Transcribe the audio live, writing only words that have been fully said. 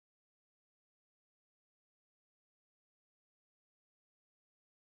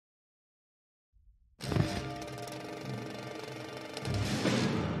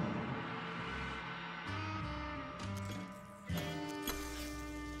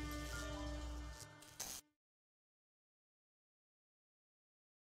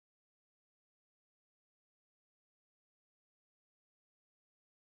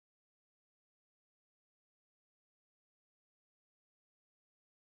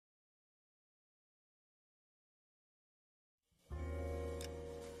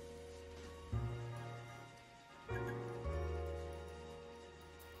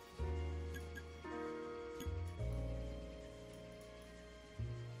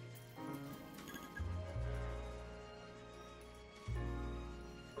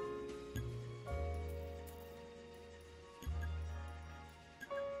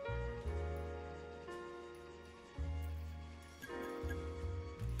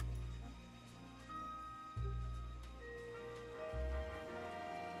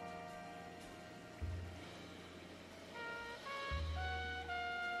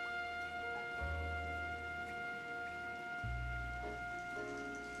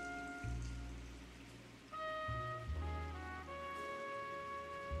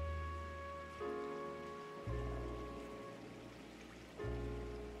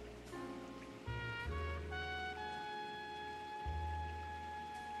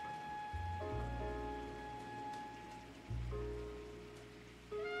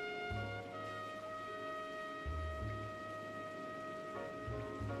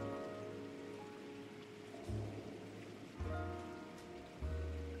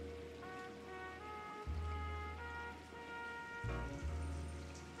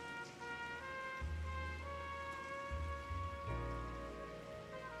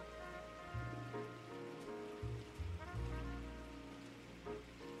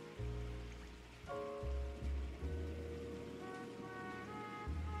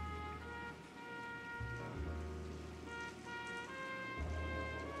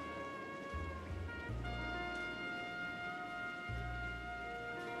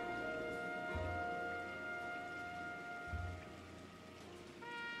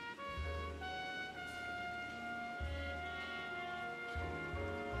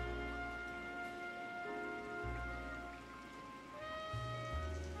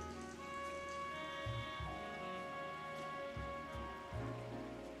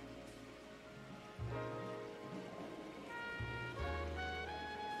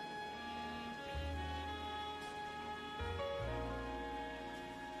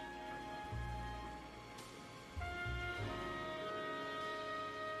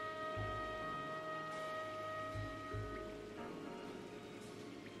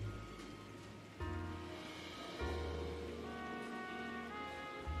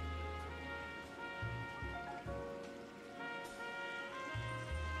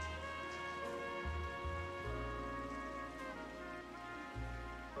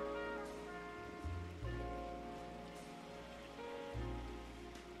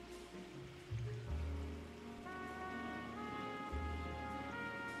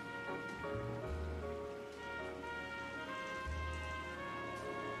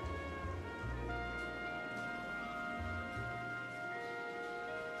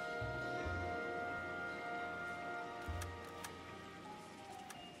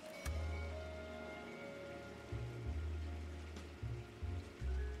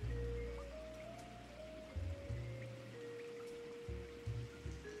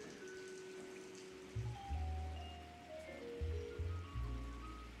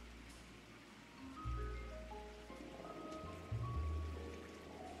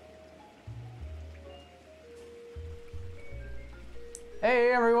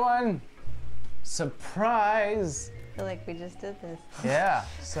Hey everyone! Surprise! I feel like we just did this. Yeah,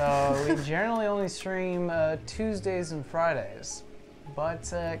 so we generally only stream Tuesdays and Fridays,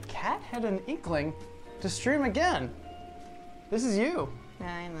 but Kat had an inkling to stream again. This is you.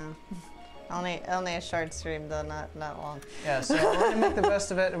 Yeah, I know. Only a short stream though, not long. Yeah, so we're gonna make the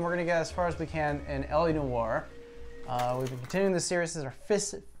best of it, and we're gonna get as far as we can in Noire. We've been continuing the series. This is our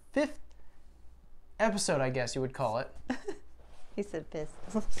fifth episode, I guess you would call it. He said fist.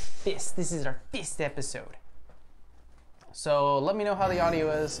 Fifth. This is our fifth episode. So let me know how the audio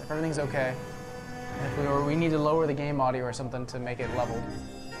is, if everything's okay. And if we need to lower the game audio or something to make it leveled.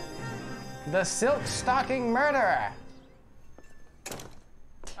 The Silk Stocking Murderer!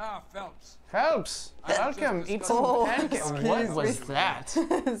 Ah, Phelps. Phelps! Welcome, eat some pancakes. What was that?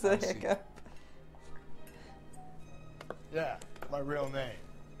 It's a hiccup. Yeah, my real name.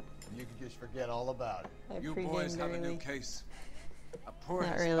 You can just forget all about it. You boys have a new case. A poor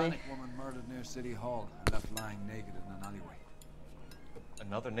Not Hispanic really. woman murdered near City Hall and left lying naked in an alleyway.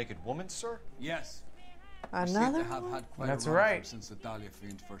 Another naked woman, sir? Yes. Another Seem to have one? had quite That's a run of them right. since the Dahlia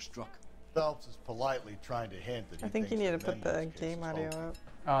fiend first struck. Phelps is politely trying to hint that he I think you thinks need to put the Menendez case game is audio hopeless.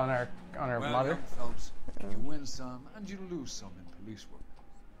 up. On our Well, mother. young Phelps, you win some and you lose some in police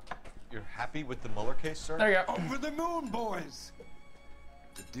work. You're happy with the Mueller case, sir? There you go. Over the moon, boys!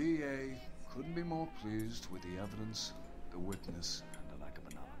 The DA couldn't be more pleased with the evidence, the witness, and the lack of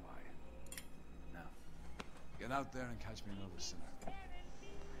an alibi. Now, get out there and catch me another sinner.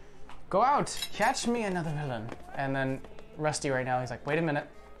 Go out, catch me another villain. And then Rusty right now, he's like, wait a minute.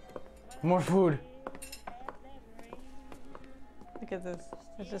 More food. Look at this.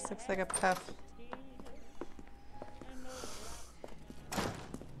 It just looks like a puff.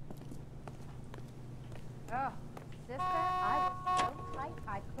 Oh, sister, I was so tight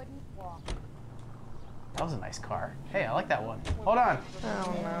I couldn't walk. That was a nice car. Hey, I like that one. Hold on.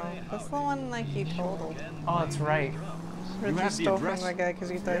 Oh no. That's the one like you totaled. Oh, that's right. Or you stole from the guy because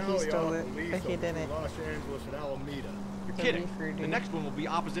you thought he stole it, but he didn't. Los Angeles and Alameda. You're The kidding. reefer, The dude. next one will be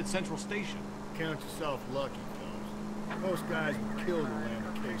opposite Central Station. Count yourself lucky, Phelps. Most guys would kill to land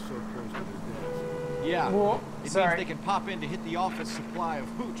a case so close to their deaths. Yeah. Whoa, It sorry. means they can pop in to hit the office supply of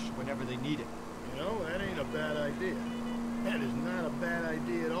hooch whenever they need it. You know, that ain't a bad idea. That is not a bad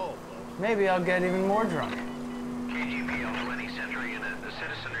idea at all, Phelps. Maybe I'll get even more drunk. KGPL 20 Century Unit. The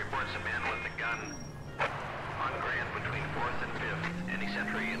citizen reports a man with a gun on Grand between 4th and 5th. Any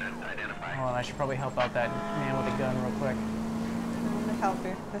Century Unit identified. Hold on, I should probably help out that man with a gun real quick. I'm gonna help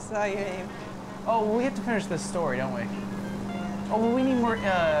you. This is how you aim. Oh, we have to finish this story, don't we? Oh, well, we need more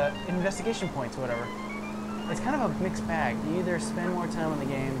investigation points or whatever. It's kind of a mixed bag. You either spend more time in the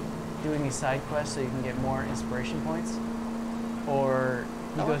game doing these side quests so you can get more inspiration points, or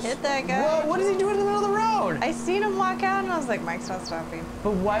you Don't go hit that guy. Whoa, what is he doing in the middle of the road? I seen him walk out and I was like, Mike's not stopping.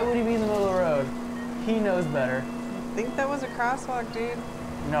 But why would he be in the middle of the road? He knows better. I think that was a crosswalk, dude.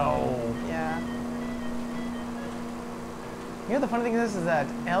 No. Yeah. You know, the funny thing is that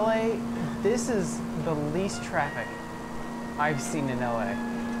LA, this is the least traffic I've seen in LA.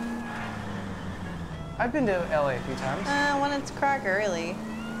 I've been to LA a few times. When it's crack early.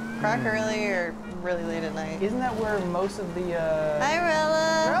 Crack early or really late at night. Isn't that where most of the, Hi,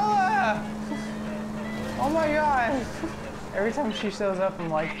 Rella. Rella! Oh my god! Every time she shows up, I'm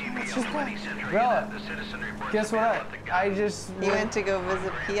like, it's just Rella, guess what? I just You went to go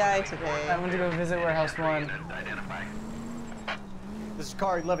visit PI today. I went to go visit Warehouse 1. This is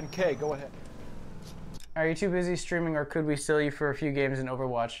car 11K. Go ahead. Are you too busy streaming, or could we steal you for a few games in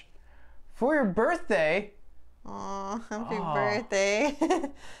Overwatch? For your birthday? Aw, happy Aw. birthday.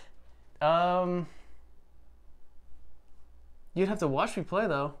 You'd have to watch me play,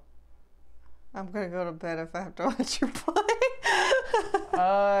 though. I'm gonna go to bed if I have to watch you play.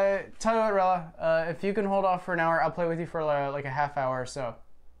 Tell you what, Rella, if you can hold off for an hour, I'll play with you for like a half hour or so.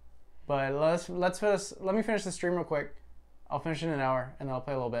 But let me finish the stream real quick. I'll finish in an hour, and then I'll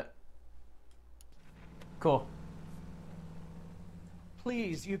play a little bit. Cool.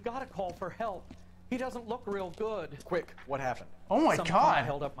 Please, you gotta call for help. He doesn't look real good. Quick, what happened? Oh my Some god! cunt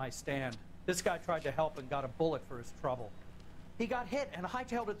held up my stand. This guy tried to help and got a bullet for his trouble. He got hit and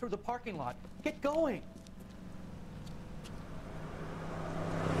hightailed it through the parking lot. Get going!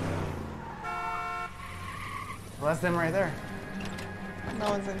 Well, that's them right there. No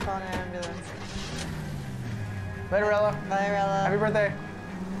one's in calling an ambulance. Later, Rella. Bye, Rella. Happy birthday.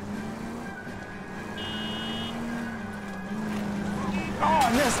 Oh,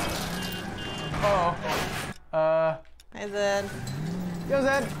 I missed. Uh-oh. Hi, Zed. Yo,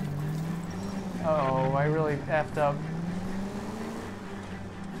 Zed. Uh-oh, I really effed up.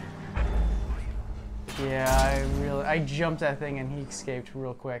 Yeah, I jumped that thing and he escaped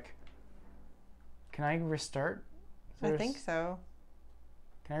real quick. Can I restart? I think so.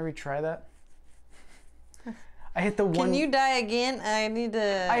 Can I retry that? I hit the one. Can you die again? I need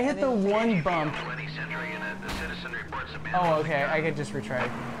to. I hit the one bump. Oh, okay. I could just retry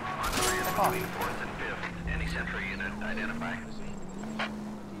it. Oh.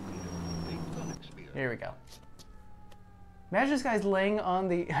 Here we go. Imagine this guy's laying on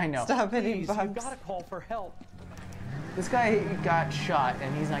the. I know. Stop hitting Please, bumps. you gotta call for help. This guy got shot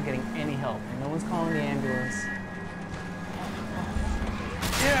and he's not getting any help. And no one's calling the ambulance.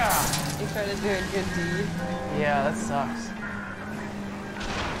 Yeah! You try to do a good deed. Yeah, that sucks.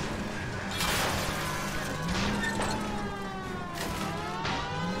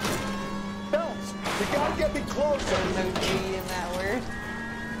 Phelps, you gotta get me closer. There's no G in that word.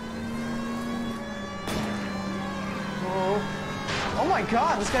 Oh. Oh my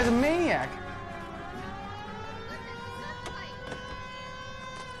god, this guy's a maniac.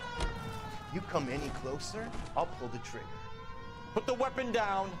 You come any closer, I'll pull the trigger. Put the weapon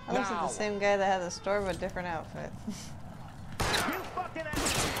down That looks like the same guy that had the store but different outfit. You fucking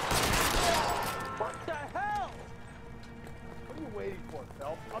ass! What the hell? What are you waiting for,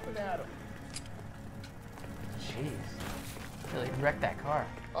 Phelps? Up and at him. Jeez. Really wrecked that car.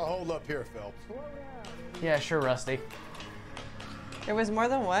 I'll hold up here, Phelps. Yeah, sure, Rusty. There was more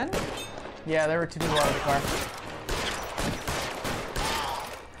than one? Yeah, there were two people out of the car.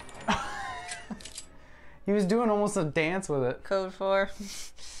 He was doing almost a dance with it. Code 4.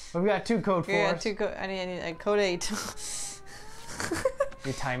 But we got two code 4s. Yeah, two code. I need a code 8.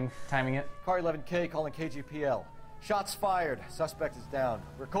 You timing it? Car 11K calling KGPL. Shots fired. Suspect is down.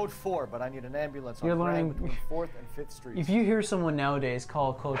 We're code 4, but I need an ambulance on You're Grand learning- between 4th and 5th Streets. If you hear someone nowadays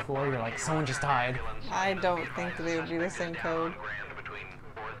call code 4, you're like, someone just died. I don't think they would be the same code. Grand between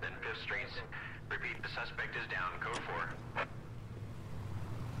 4th and 5th Streets. Repeat, the suspect is down. Code 4.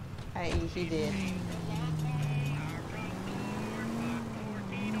 I.e. he did.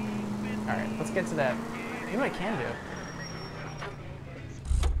 Alright, let's get to that. You know what I can do?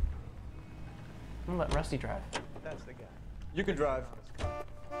 I'm gonna let Rusty drive. That's the guy. You can drive.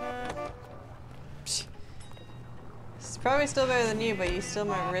 It's probably still better than you, but you still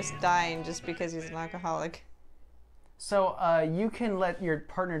might risk dying just because he's an alcoholic. So, you can let your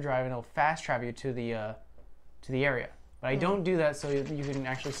partner drive and it'll fast travel you to the area. But I don't do that so you can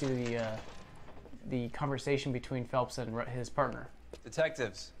actually see the conversation between Phelps and his partner.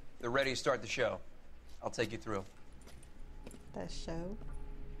 Detectives, they're ready to start the show. I'll take you through. The show?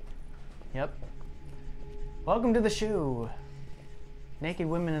 Yep. Welcome to the show. Naked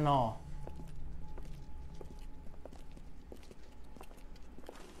women and all.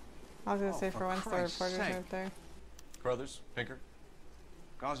 I was gonna say for once the Christ's reporters sake. weren't there. Carruthers, Pinker.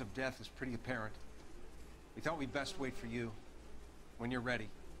 Cause of death is pretty apparent. We thought we'd best wait for you. When you're ready.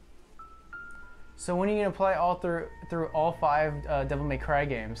 So when are you gonna play all through all 5 Devil May Cry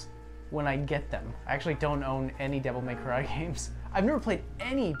games? When I get them. I actually don't own any Devil May Cry games. I've never played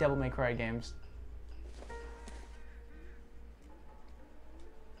any Devil May Cry games.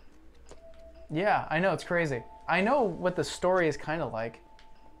 Yeah, I know, it's crazy. I know what the story is kind of like.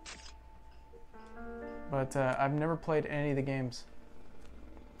 But I've never played any of the games.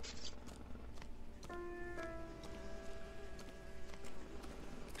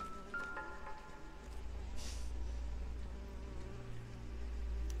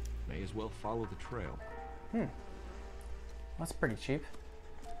 May as well follow the trail. That's pretty cheap.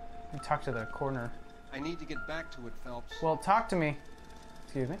 You talk to the corner. I need to get back to it, Phelps. Well, talk to me.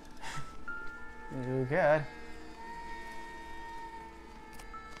 Excuse me. You good.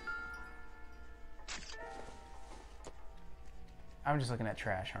 I'm just looking at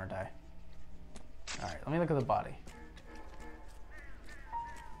trash, aren't I? Alright, let me look at the body.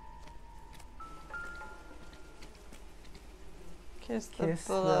 Kiss the Kiss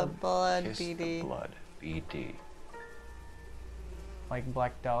blood, Kiss BD. the blood. BD. Like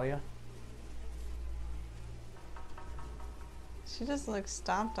Black Dahlia. She doesn't look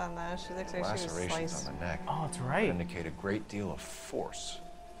stomped on though. She looks like she was Lacerations sliced. on the neck Oh, that's right. indicate a great deal of force.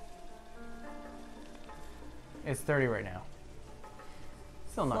 It's 30 right now.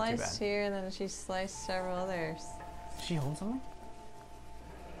 Still not too Sliced bad. here, and then she sliced several others. Did she hold something?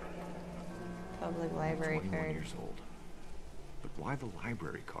 Public library 21 card. years old. But why the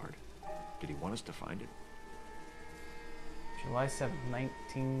library card? Did he want us to find it? July 7th,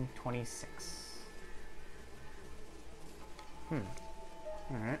 1926.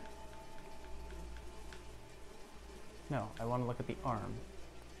 Alright. No, I want to look at the arm.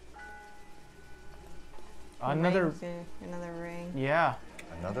 Another... Rings here, another ring. Yeah.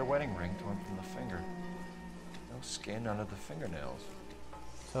 Another wedding ring torn from the finger. No skin under the fingernails.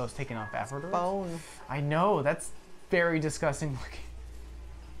 So it's taken off afterwards? Bone. I know, that's very disgusting looking.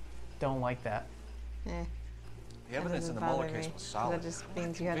 Don't like that. Eh. The evidence in the Mueller case was solid. That just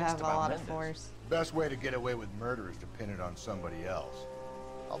means you had to Convinced have a about lot of Mendez. force. Best way to get away with murder is to pin it on somebody else.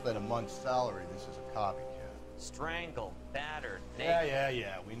 I'll bet a month's salary this is a copycat. Strangled, battered,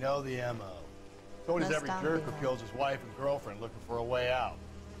 Yeah. We know the M.O. So does No every stopping jerk who that. kills his wife and girlfriend looking for a way out.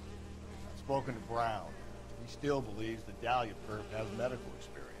 I've spoken to Brown. He still believes the Dahlia perp has medical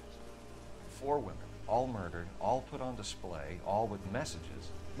experience. 4 women, all murdered, all put on display, all with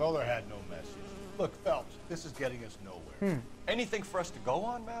messages. Mueller had no message. Look, Phelps, this is getting us nowhere. Anything for us to go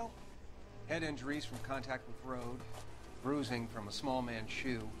on, Mal? Head injuries from contact with road, bruising from a small man's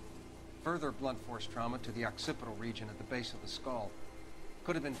shoe, further blunt force trauma to the occipital region at the base of the skull.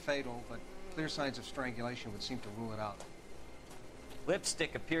 Could have been fatal, but clear signs of strangulation would seem to rule it out.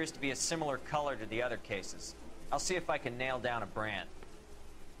 Lipstick appears to be a similar color to the other cases. I'll see if I can nail down a brand.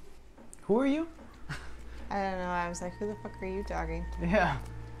 Who are you? I don't know. I was like, who the fuck are you talking? Yeah.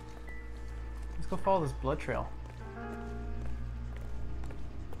 Let's go follow this blood trail.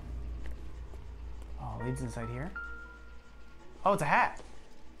 Oh, it leads inside here. Oh, it's a hat.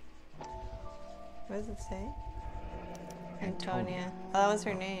 What does it say? Antonia. Oh, that was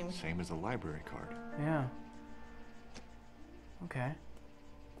her name. Same as the library card. Yeah. Okay.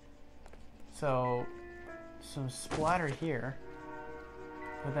 So, some splatter here,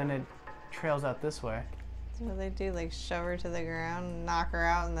 but then it trails out this way. So what do they do? Like shove her to the ground, knock her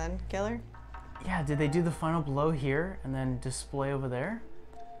out, and then kill her? Yeah, did they do the final blow here and then display over there?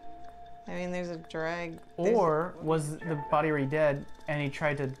 I mean, there's a drag. Or was the body already dead and he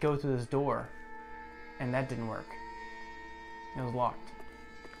tried to go through this door and that didn't work? It was locked.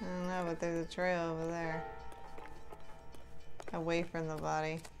 I don't know, but there's a trail over there. Away from the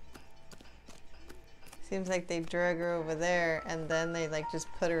body. Seems like they drug her over there and then they like just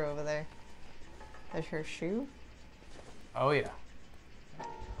put her over there. There's her shoe? Oh yeah.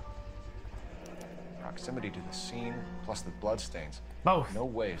 Proximity to the scene, plus the bloodstains. Both. No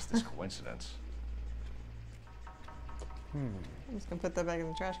way is this coincidence. I'm just gonna put that back in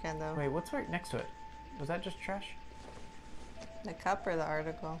the trash can though. Wait, what's right next to it? Was that just trash? The cup or the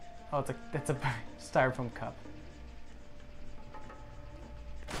article? Oh, it's a styrofoam cup.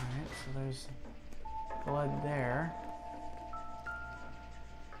 Alright, so there's blood there.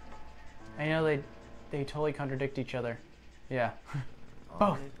 I know they totally contradict each other. Yeah. Both.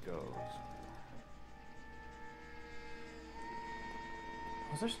 On it goes.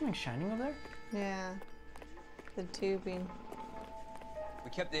 Was there something shining over there? Yeah. The tubing.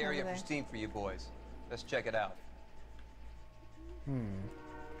 We kept the area Over there. pristine for you boys. Let's check it out. No,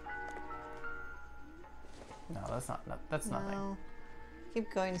 that's not that's nothing. No.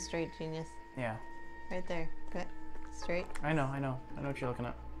 Keep going straight, genius. Yeah. Right there. Good. Straight. I know what you're looking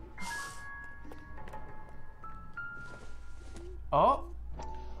at. Oh!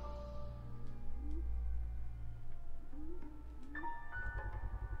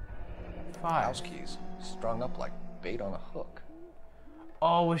 Five. House keys, strung up like bait on a hook.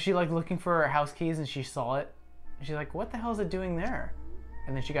 Oh, was she like looking for her house keys and she saw it? And she's like, what the hell is it doing there?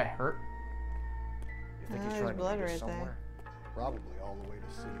 And then she got hurt? You think Oh, he's there's trying to blood lead us right there. somewhere? Probably all the way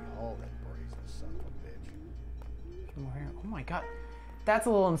to City Hall, that brazen son of a bitch. More here. Oh my god. That's a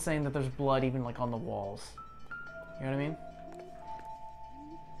little insane that there's blood even like on the walls. You know what I mean?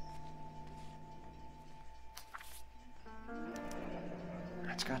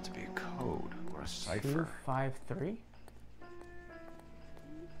 It's got to be a code or a cipher. 253?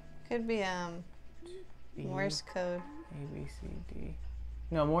 Could be B, Morse code. A, B, C, D.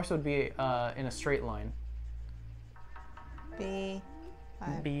 No, Morse would be in a straight line. B.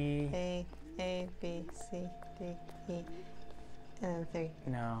 5, B. A, B, C, D, E. And then 3.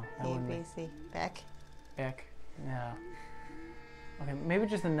 No, that A, wouldn't B, be. C. Back. Beck. No. Okay, maybe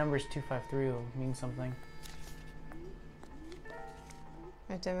just the numbers 253 will mean something.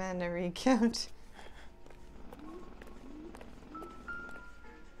 I demand a recount.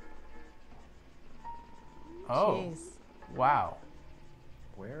 Oh. Jeez. Wow.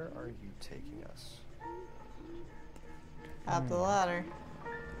 Where are you taking us? Up the ladder.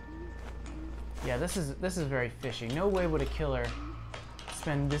 Yeah, this is very fishy. No way would a killer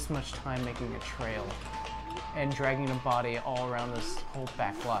spend this much time making a trail and dragging a body all around this whole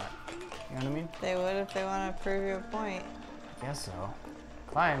back lot. You know what I mean? They would if they want to prove your point. I guess so.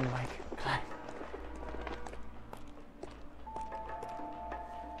 Climb, Mike. Climb.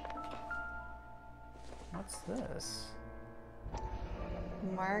 What's this?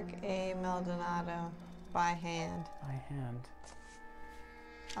 Mark A. Maldonado by hand. By hand.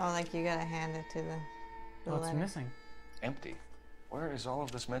 Oh, like you gotta hand it to them. The What's letter. missing? Empty. Where is all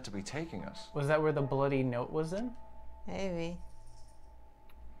of this meant to be taking us? Was that where the bloody note was in? Maybe. He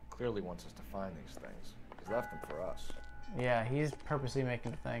clearly wants us to find these things. He's left them for us. Yeah, he's purposely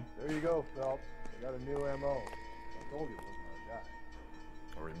making the thing. There you go, Phelps. We got a new M.O. I told you it wasn't our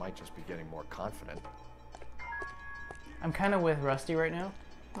guy. Or he might just be getting more confident. I'm kind of with Rusty right now.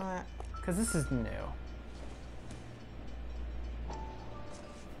 What? Because this is new.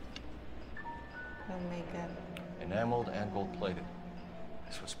 No makeup. Enameled and gold-plated.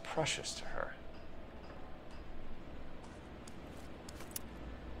 This was precious to her.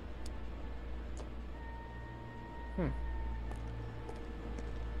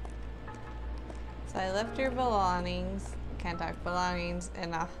 So I left your belongings, can't talk belongings,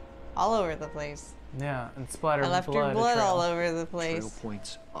 and all over the place. Yeah, and splattered I left blood. your blood trail. all over the place. Trail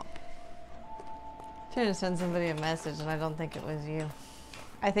points up. Trying to send somebody a message, and I don't think it was you.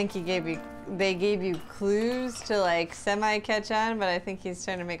 I think they gave you clues to like semi-catch on, but I think he's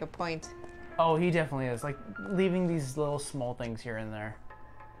trying to make a point. Oh, he definitely is. Like, leaving these little small things here and there.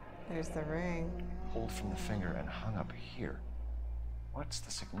 There's the ring. Pulled from the finger and hung up here. What's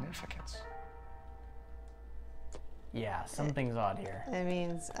the significance? Yeah, something's odd here. It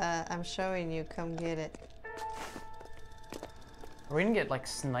means, I'm showing you, come get it. Are we gonna get, like,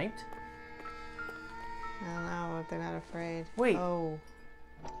 sniped? I don't know, but they're not afraid. Wait. Oh.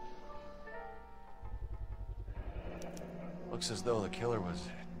 Looks as though the killer was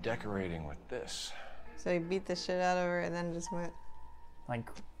decorating with this. So he beat the shit out of her and then just went... Like,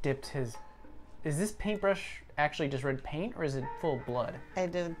 dipped his... Is this paintbrush actually just red paint, or is it full of blood? I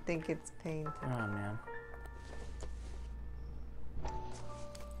don't think it's paint. Oh, man.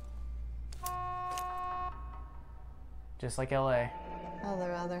 Just like LA. Oh,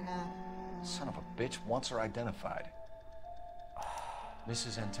 their other half. Son of a bitch wants her identified.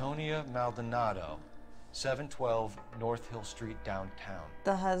 Mrs. Antonia Maldonado, 712 North Hill Street, downtown.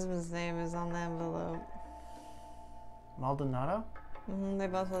 The husband's name is on the envelope. Maldonado? Mm-hmm, they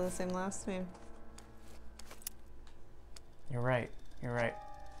both have the same last name. You're right. You're right.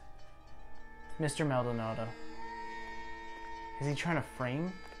 Mr. Maldonado. Is he trying to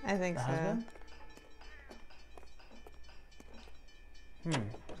frame I think the so. husband?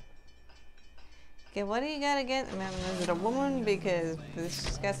 Okay, what do you got against? I mean, is it a woman? Because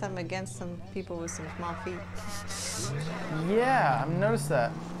she's got something against some people with some small feet. Yeah, I've noticed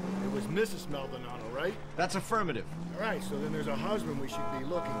that. It was Mrs. Maldonado, right? That's affirmative. All right, so then there's a husband we should be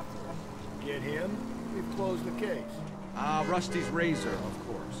looking for. Get him, we've closed the case. Rusty's razor, of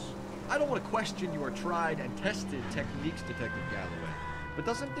course. I don't want to question your tried and tested techniques, Detective Galloway. But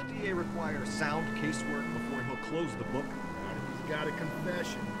doesn't the DA require sound casework before he'll close the book? Not if he's got a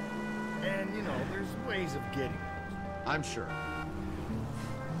confession. And, you know, there's ways of getting it. I'm sure.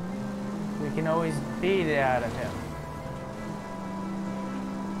 We can always beat it out of him.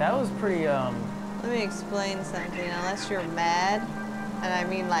 That was pretty, Let me explain something. Unless you're mad, and I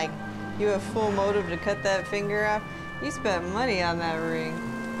mean like you have full motive to cut that finger off, you spent money on that ring.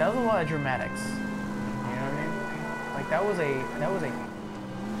 that was a lot of dramatics. You know what I mean? Like, that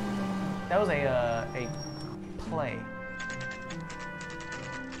was a play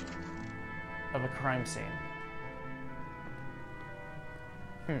of a crime scene.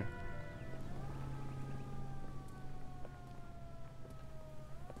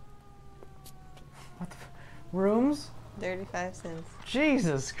 What the rooms? 35 cents.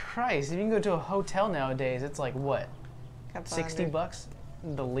 Jesus Christ. If you can go to a hotel nowadays, it's like what? Couple 60 hundred. bucks?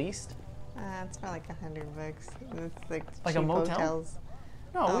 The least? It's more like $100. It's like Like a cheap motel? hotels.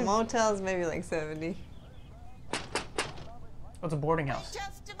 No, No, we've- motels maybe like 70. What's a boarding house?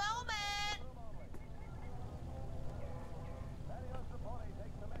 Just a moment.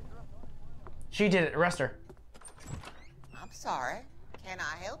 She did it. Arrest her. I'm sorry. Can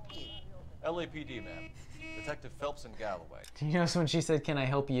I help you? LAPD, ma'am. Detective Phelps and Galloway. Do you notice when she said, "Can I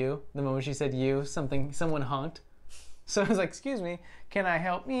help you?" The moment she said "you," someone honked. So I was like, "Excuse me, can I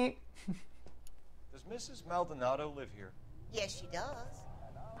help me?" Does Mrs. Maldonado live here? Yes, she does.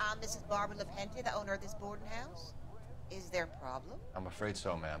 I'm Mrs. Barbara LaPente, the owner of this boarding house. Is there a problem? I'm afraid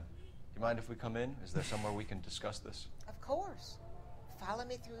so, ma'am. Do you mind if we come in? Is there somewhere we can discuss this? Of course. Follow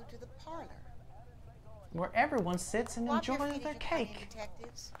me through to the parlor. Where everyone sits and While you're enjoys feeding their your plan, cake.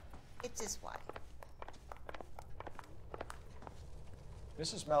 detectives, it's this way.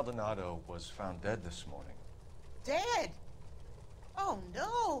 Mrs. Maldonado was found dead this morning. Dead? Oh,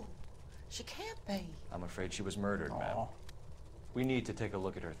 no. She can't be. I'm afraid she was murdered, ma'am. We need to take a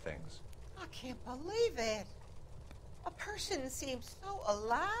look at her things. I can't believe it. A person seems so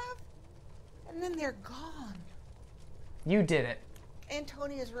alive, and then they're gone. You did it.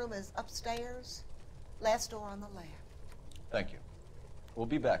 Antonia's room is upstairs. Last door on the left. Thank you. We'll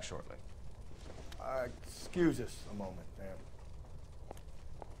be back shortly. Excuse us a moment,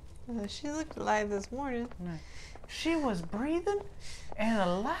 ma'am. She looked alive this morning. She was breathing and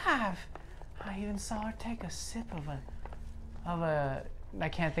alive. I even saw her take a sip of a. I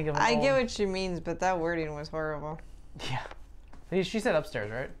can't think of an I old... get what she means, but that wording was horrible. Yeah. She said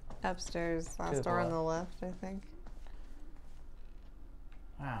upstairs, right? Upstairs, last door on the left, I think.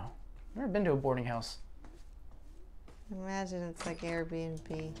 Wow. Never been to a boarding house. Imagine it's like Airbnb.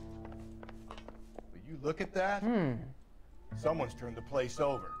 Will you look at that? Someone's turned the place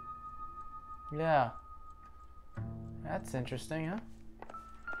over. Yeah. That's interesting, huh?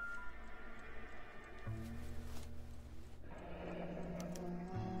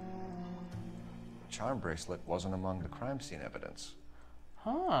 The charm bracelet wasn't among the crime scene evidence.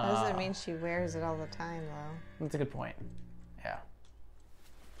 Huh. That doesn't mean she wears it all the time, though. That's a good point. Yeah.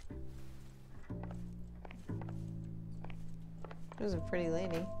 She was a pretty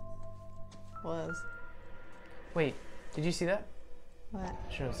lady. Was. Wait, did you see that? What?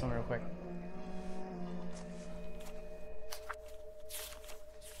 Show something real quick.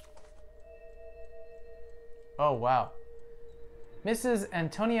 Oh, wow. Mrs.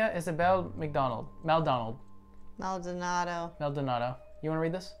 Antonia Isabel Maldonado. You want to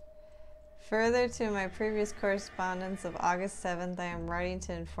read this? Further to my previous correspondence of August 7th, I am writing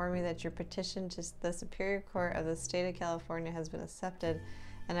to inform you that your petition to the Superior Court of the State of California has been accepted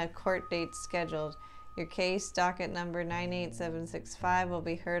and a court date scheduled. Your case, docket number 98765, will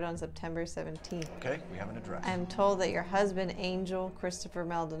be heard on September 17th. Okay, we have an address. I am told that your husband, Angel Christopher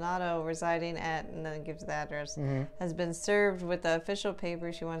Maldonado, residing at, and then it gives the address, has been served with the official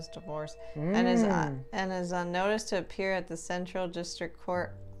paper she wants divorce, and is on notice to appear at the Central District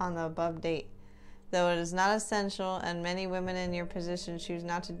Court on the above date. Though it is not essential, and many women in your position choose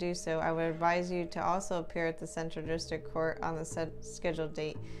not to do so, I would advise you to also appear at the Central District Court on the scheduled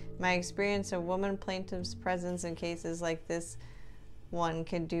date. My experience of woman plaintiffs' presence in cases like this one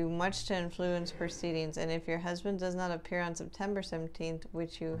can do much to influence proceedings, and if your husband does not appear on September 17th,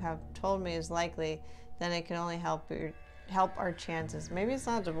 which you have told me is likely, then it can only help our chances. Maybe it's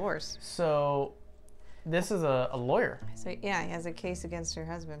not a divorce. So, this is a lawyer. So, yeah, he has a case against her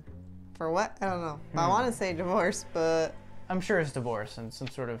husband. For what? I don't know. I want to say divorce, but... I'm sure it's divorce and some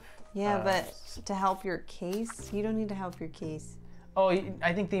sort of... Yeah, but to help your case? You don't need to help your case. Oh,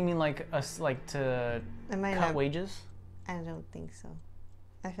 I think they mean like us, like to cut wages? I don't think so.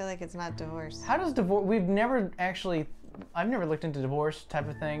 I feel like it's not divorce. How does divorce... We've never actually... I've never looked into divorce type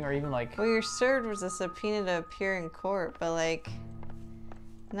of thing, or even like... Well, you're served with a subpoena to appear in court, but like...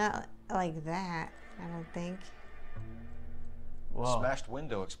 Not like that, I don't think. Whoa. Smashed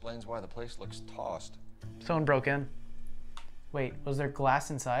window explains why the place looks tossed. Someone broke in. Wait, was there glass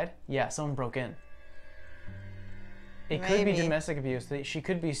inside? Yeah, someone broke in. It could be domestic abuse. She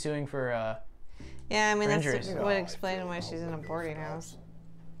could be suing for yeah, I mean, that's injuries. what explains why she's in a boarding house.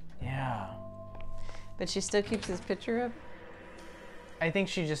 Yeah. But she still keeps his picture up? I think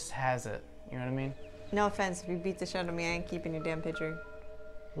she just has it. You know what I mean? No offense, if you beat the shit out of me, I ain't keeping your damn picture.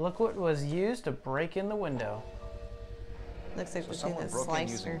 Look what was used to break in the window. Looks like so someone broke in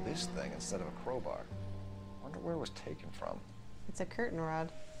using this thing instead of a crowbar. Wonder where it was taken from. It's a curtain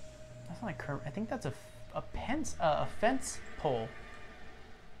rod. That's not a curtain. I think that's a fence pole.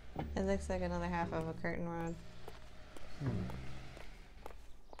 It looks like another half of a curtain rod.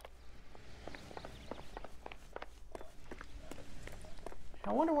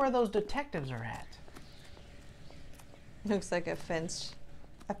 I wonder where those detectives are at. Looks like a fence.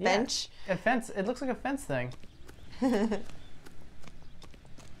 A bench? A fence. It looks like a fence thing.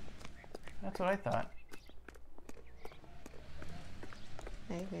 That's what I thought.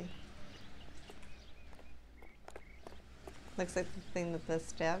 Maybe. Looks like the thing that they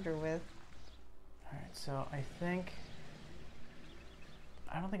stabbed her with. Alright, so I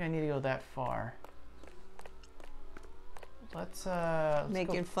don't think I need to go that far. Let's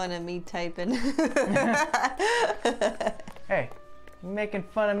making fun of me typing. Hey, making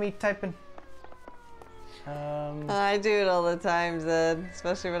fun of me typing. I do it all the time, Zed,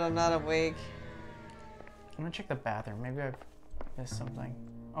 especially when I'm not awake. I'm gonna check the bathroom. Maybe I've missed something.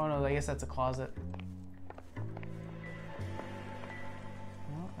 Oh no, I guess that's a closet.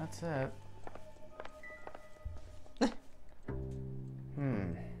 Well, that's it.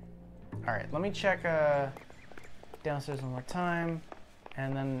 Alright, let me check downstairs one more time.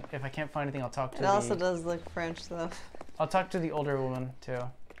 And then if I can't find anything, I'll talk to It also does look French, though. I'll talk to the older woman, too.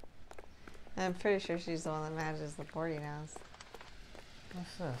 I'm pretty sure she's the one that manages the boarding house.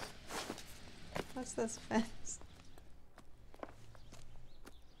 What's this? What's this fence?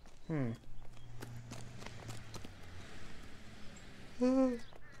 Yeah,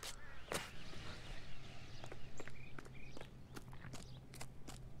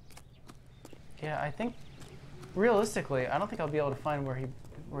 I think realistically, I don't think I'll be able to find where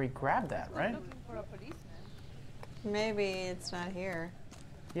he grabbed that, right? Maybe it's not here.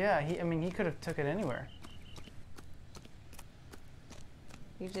 Yeah, I mean, he could have took it anywhere.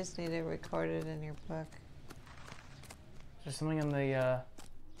 You just need to record it in your book. Is there something in the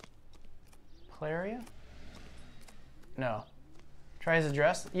play area? No. Try his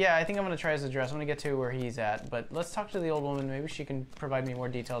address? Yeah, I think I'm gonna try his address. I'm gonna get to where he's at, but let's talk to the old woman. Maybe she can provide me more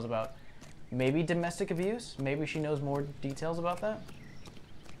details about maybe domestic abuse. Maybe she knows more details about that.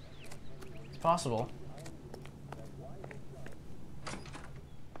 It's possible.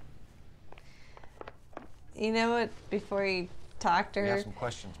 You know what? Before you talk to her, We have some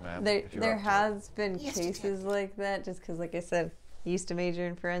questions, ma'am. there has been cases like that. Just because, like I said, I used to major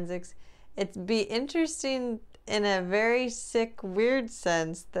in forensics. It'd be interesting in a very sick, weird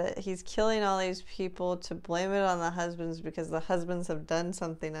sense that he's killing all these people to blame it on the husbands because the husbands have done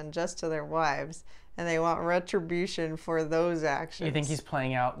something unjust to their wives and they want retribution for those actions. You think he's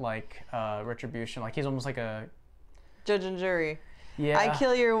playing out like retribution? Like he's almost like a judge and jury. Yeah. I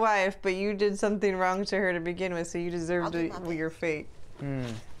kill your wife, but you did something wrong to her to begin with, so you deserve your fate. All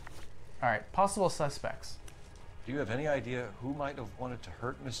right, possible suspects. Do you have any idea who might have wanted to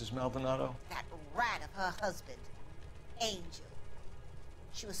hurt Mrs. Maldonado? That rat of her husband, Angel.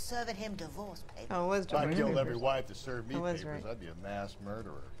 She was serving him divorce papers. Oh, it was If I divorce killed papers. every wife to serve me It was papers, right. I'd be a mass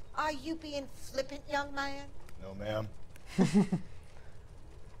murderer. Are you being flippant, young man? No, ma'am.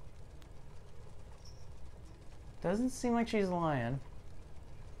 Doesn't seem like she's lying.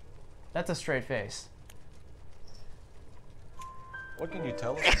 That's a straight face. What can you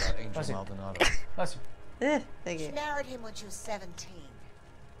tell us about Angel Bless you. Maldonado? Bless you. Thank She you. married him when she was 17.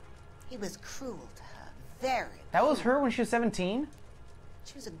 He was cruel to her, very. That was her when she was 17?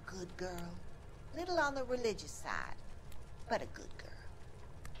 She was a good girl, little on the religious side, but a good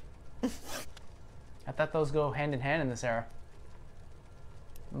girl. I thought those go hand in hand in this era.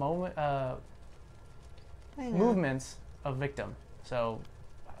 Movements of victim. So,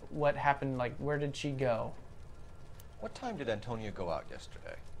 what happened? Like, where did she go? What time did Antonia go out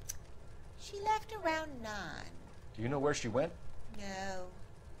yesterday? She left around 9. Do you know where she went? No,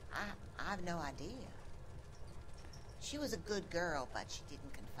 I have no idea. She was a good girl, but she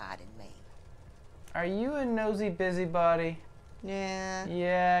didn't confide in me. Are you a nosy busybody? Yeah.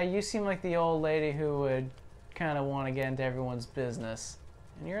 Yeah, you seem like the old lady who would kind of want to get into everyone's business.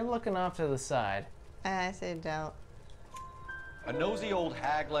 And you're looking off to the side. I say doubt. A nosy old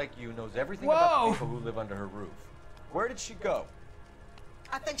hag like you knows everything Whoa! about the people who live under her roof. Where did she go?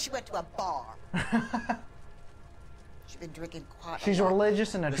 I think she went to a bar. She's been drinking quite She's a lot.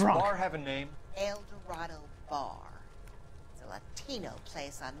 religious and a Does drunk. the bar have a name? El Dorado Bar. It's a Latino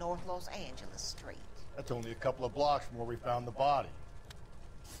place on North Los Angeles Street. That's only a couple of blocks from where we found the body.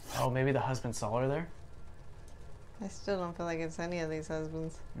 Oh, maybe the husband saw her there? I still don't feel like it's any of these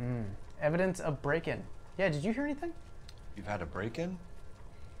husbands. Evidence of break-in. Yeah, did you hear anything? You've had a break-in?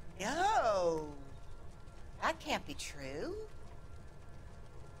 No, that can't be true.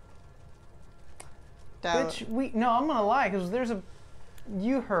 Doubt. Bitch, no, I'm gonna lie, because there's a...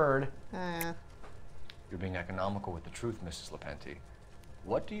 You heard. Yeah. You're being economical with the truth, Mrs. Lepenti.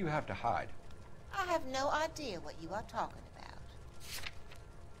 What do you have to hide? I have no idea what you are talking about.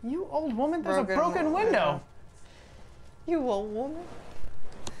 You old woman, there's a broken window. You old woman.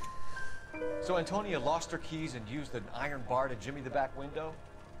 So Antonia lost her keys and used an iron bar to jimmy the back window?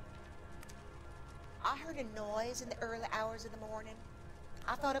 I heard a noise in the early hours of the morning.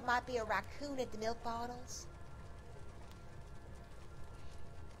 I thought it might be a raccoon at the milk bottles.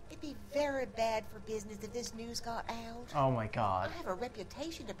 It'd be very bad for business if this news got out. Oh my god. I have a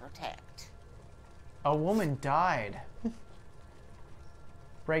reputation to protect. A woman died.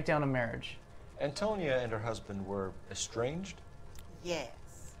 Breakdown of marriage. Antonia and her husband were estranged? Yes.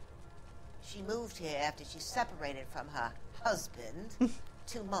 She moved here after she separated from her husband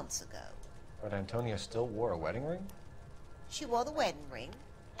 2 months ago. But Antonia still wore a wedding ring? She wore the wedding ring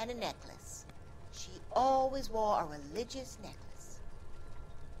and a necklace. She always wore a religious necklace.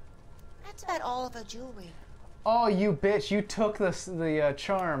 That's about all of her jewelry. Oh, you bitch. You took the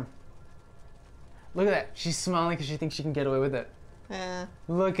charm. Look at that. She's smiling because she thinks she can get away with it. Yeah.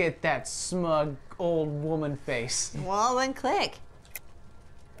 Look at that smug old woman face. Well, then click.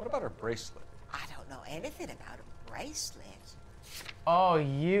 What about her bracelet? I don't know anything about a bracelet. Oh,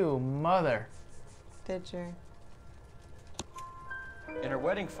 you mother. Picture. In her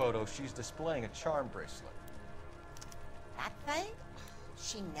wedding photo, she's displaying a charm bracelet. That thing?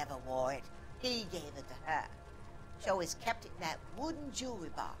 She never wore it. He gave it to her. She always kept it in that wooden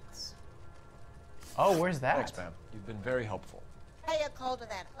jewelry box. Oh, where's that? Thanks, ma'am. You've been very helpful. Pay a call to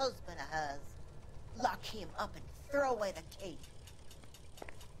that husband of hers. Lock him up and throw away the key.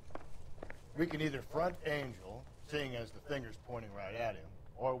 We can either front Angel, seeing as the finger's pointing right at him,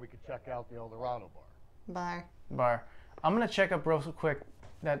 or we could check out the Eldorado bar. Bar. I'm gonna check up real quick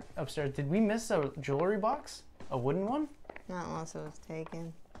that upstairs. Did we miss a jewelry box? A wooden one? Not unless it was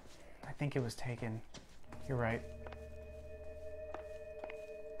taken. I think it was taken. You're right.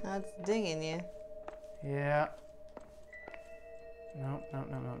 That's dinging you. Yeah. Nope, nope,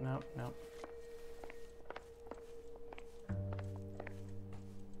 nope, nope, nope, nope.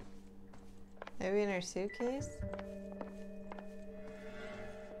 Maybe in her suitcase?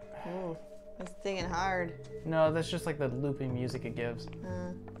 Ooh, it's digging hard. No, that's just like the looping music it gives.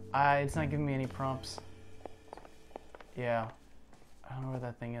 It's not giving me any prompts. Yeah. I don't know where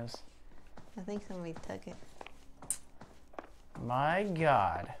that thing is. I think somebody took it. My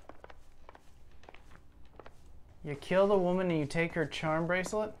God. You kill the woman and you take her charm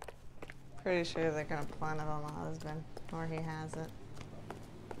bracelet? Pretty sure they're gonna plant it on the husband, or he has it.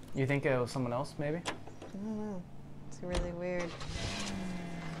 You think it was someone else, maybe? I don't know. It's really weird.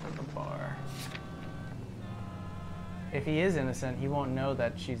 At the bar. If he is innocent, he won't know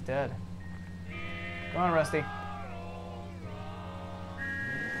that she's dead. Go on, Rusty.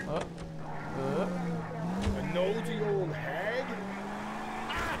 A nosy old hag?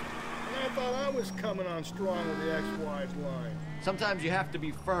 Ah! And I thought I was coming on strong with the ex-wife's line. Sometimes you have to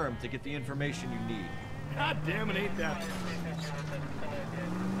be firm to get the information you need. God damn it, ain't that...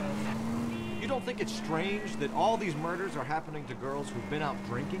 You don't think it's strange that all these murders are happening to girls who've been out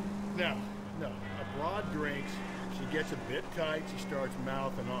drinking? No. A broad drinks, she gets a bit tight, she starts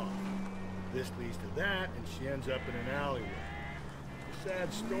mouthing off. This leads to that, and she ends up in an alleyway. It's a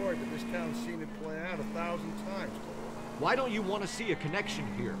sad story, but this town's seen it play out 1,000 times. Why don't you want to see a connection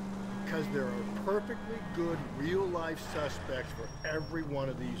here? Because there are perfectly good real-life suspects for every one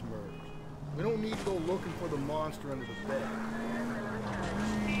of these murders. We don't need to go looking for the monster under the bed.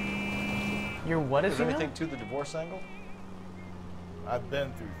 Your what is there anything to the divorce angle? I've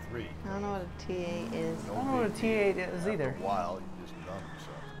been through 3. I don't know what a TA is. I don't know what a TA is either. After a while, you just numb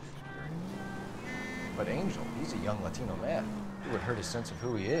yourself to the experience. But Angel, he's a young Latino man. It would hurt his sense of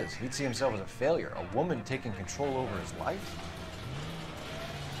who he is. He'd see himself as a failure, a woman taking control over his life.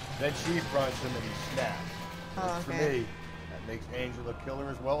 Then she fronts him and he snaps. Oh, For okay. me, that makes Angel a killer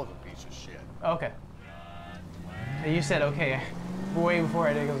as well as a piece of shit. Okay. You said okay. Way before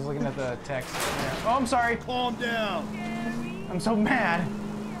I did, I was looking at the text. Yeah. Oh, I'm sorry. Calm down. I'm so mad.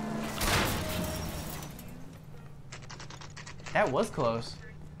 That was close.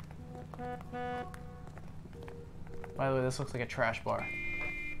 By the way, this looks like a trash bar.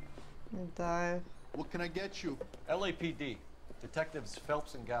 Dive. What can I get you? LAPD. Detectives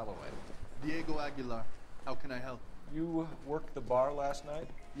Phelps and Galloway. Diego Aguilar. How can I help? You worked the bar last night?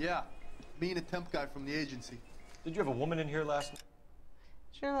 Yeah. Me and a temp guy from the agency. Did you have a woman in here last night?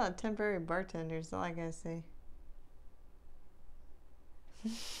 Sure, a lot of temporary bartenders, all I gotta say.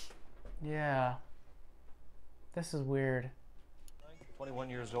 Yeah. This is weird. 21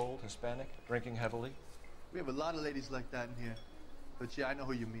 years old, Hispanic, drinking heavily. We have a lot of ladies like that in here. But yeah, I know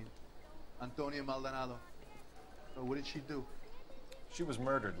who you mean. Antonia Maldonado. So what did she do? She was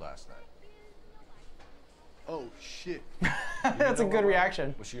murdered last night. Oh, shit. That's a good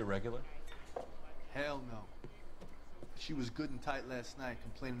reaction. Was she a regular? Hell no. She was good and tight last night,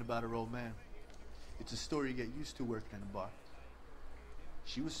 complaining about her old man. It's a story you get used to working in a bar.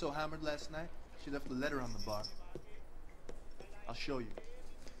 She was so hammered last night, she left a letter on the bar. I'll show you.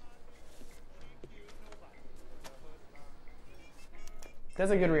 That's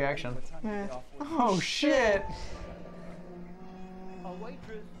a good reaction. Oh, shit.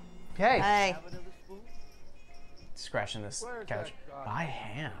 Hey. Hey. Scratching this couch by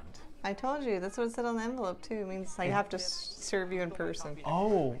hand. I told you, that's what it said on the envelope too. It means I have to serve you in person.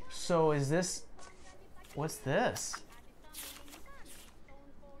 Oh, so is this... What's this?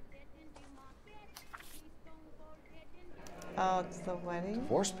 Oh, it's the wedding?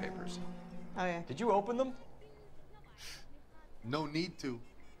 Divorce papers. Oh, yeah. Did you open them? No need to.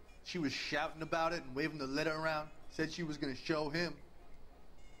 She was shouting about it and waving the letter around. Said she was going to show him.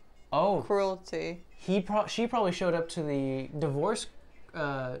 Oh. Cruelty. She probably showed up to the divorce,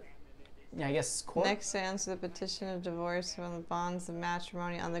 I guess, court? Next to answer the petition of divorce from the bonds of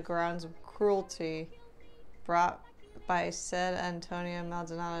matrimony on the grounds of cruelty brought by said Antonio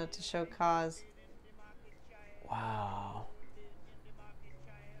Maldonado to show cause. Wow.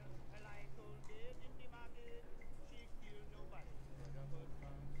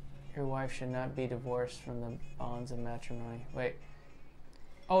 Your wife should not be divorced from the bonds of matrimony. Wait.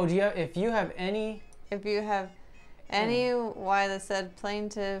 Oh, if you have any why that said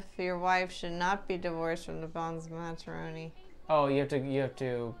plaintiff, your wife should not be divorced from the bonds of matrimony. Oh, you have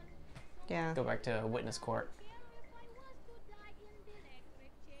to Yeah. go back to witness court.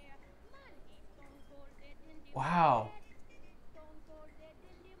 Wow.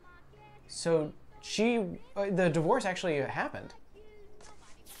 So the divorce actually happened.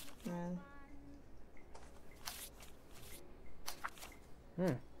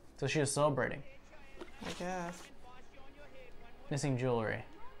 Yeah. So she was celebrating. I guess. Missing jewelry.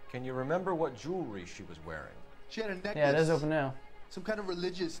 Can you remember what jewelry she was wearing? She had a necklace. Yeah, it is open now. Some kind of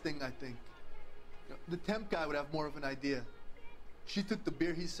religious thing, I think. The temp guy would have more of an idea. She took the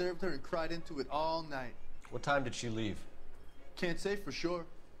beer he served her and cried into it all night. What time did she leave? Can't say for sure.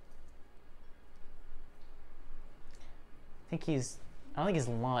 I don't think he's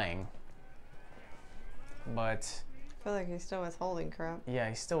lying. But I feel like he's still withholding crap. yeah,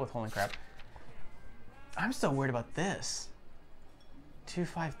 he's still withholding crap. I'm still worried about this.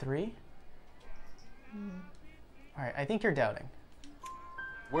 253? Alright, I think you're doubting.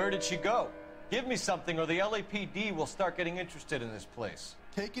 Where did she go? Give me something or the LAPD will start getting interested in this place.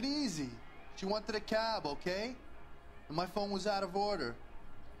 Take it easy. She wanted a cab, okay? And my phone was out of order.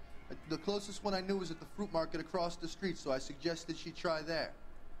 The closest one I knew was at the fruit market across the street, so I suggested she try there.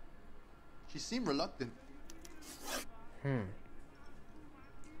 She seemed reluctant.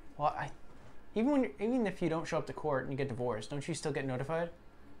 Well, even if you don't show up to court and you get divorced, don't you still get notified?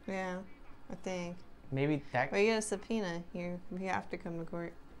 Yeah, I think. Maybe that... Well, you get a subpoena. You have to come to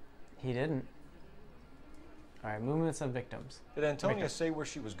court. He didn't. Alright, movements of victims. Did Antonia say where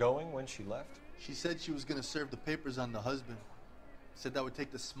she was going when she left? She said she was gonna serve the papers on the husband. Said that would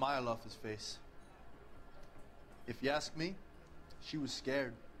take the smile off his face. If you ask me, she was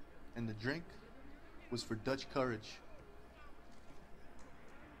scared. And the drink was for Dutch courage.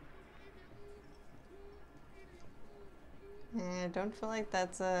 I don't feel like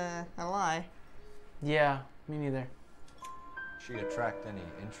that's a lie. Yeah, me neither. She attract any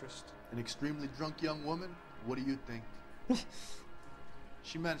interest? An extremely drunk young woman? What do you think?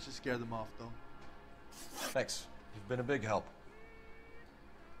 She managed to scare them off, though. Thanks. You've been a big help.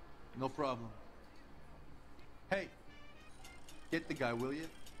 No problem. Hey, get the guy, will you?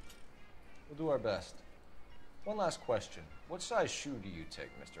 We'll do our best. One last question. What size shoe do you take,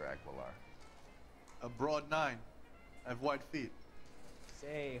 Mr. Aguilar? A broad 9. I have wide feet.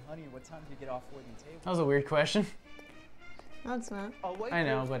 Say, honey, what time do you get off waiting table? That was a weird question. No, it's not. Oh, wait, I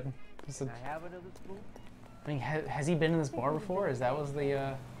know, but... Can I have another spoon? I mean, has he been in this bar before? Is that was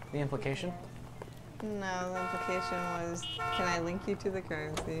the implication? No, the implication was, can I link you to the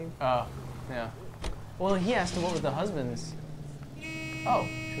crime scene? Oh, yeah. Well, he asked what was the husband's... Oh,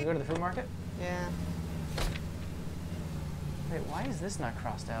 should we go to the fruit market? Yeah. Wait, why is this not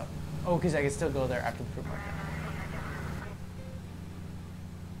crossed out? Oh, because I can still go there after the fruit market.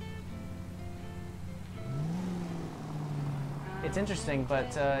 It's interesting,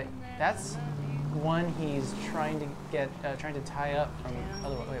 but that's one he's trying to tie up from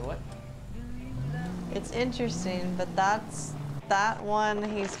other. Wait, what? It's interesting, but that one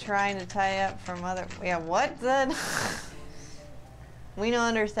he's trying to tie up from other. Yeah, what then? We don't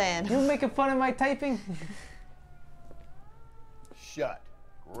understand. You making fun of my typing? Shut.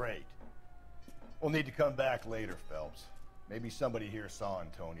 Great. We'll need to come back later, Phelps. Maybe somebody here saw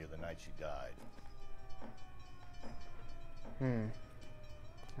Antonia the night she died.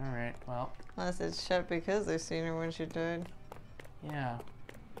 Alright, well. Unless it's shut because they've seen her when she died. Yeah.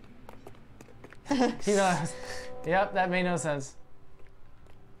 Yep, that made no sense.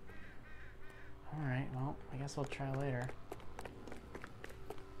 Alright, well, I guess we'll try later.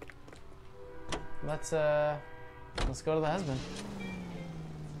 Let's go to the husband.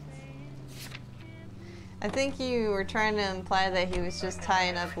 I think you were trying to imply that he was just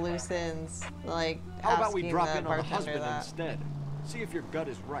tying up loose ends, like How about we asking drop the in on the bartender husband that. instead? See if your gut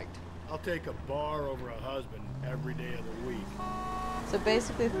is right. I'll take a bar over a husband every day of the week. So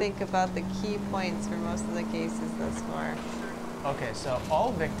basically think about the key points for most of the cases thus far. Okay, so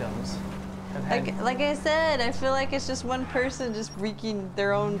all victims have had... Like I said, I feel like it's just one person just wreaking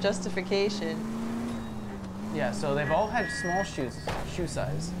their own justification. Yeah, so they've all had small shoe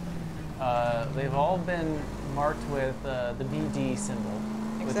size. They've all been marked with the BD symbol.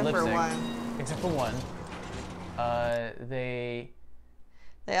 Except with for lipstick. one. Except for one.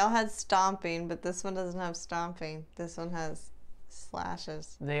 They all had stomping, but this one doesn't have stomping. This one has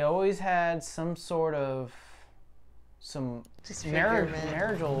slashes. They always had some sort of some Disfigurement.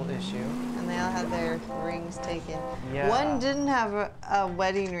 marital issue. And they all had their rings taken. Yeah. One didn't have a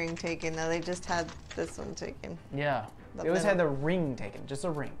wedding ring taken, though. They just had this one taken. Yeah. They always had the ring taken, just a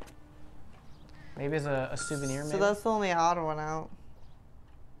ring. Maybe as a souvenir, maybe? So that's the only odd one out.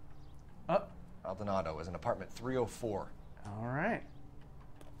 Oh. Maldonado is in apartment 304. All right.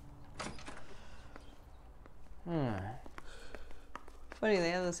 Funny,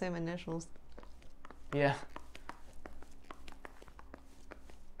 they have the same initials. Yeah.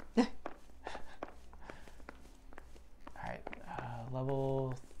 Alright,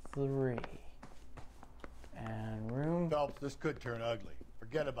 level 3. And room. Phelps, this could turn ugly.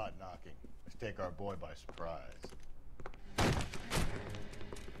 Forget about knocking. Let's take our boy by surprise.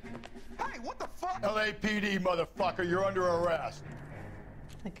 Hey, what the fuck? LAPD, motherfucker, you're under arrest.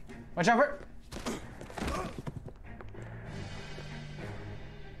 Watch out for it.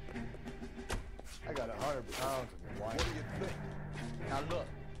 I got 100 pounds in your wife. What do you think? Now look.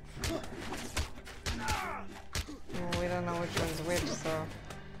 Well, we don't know which one's which, so.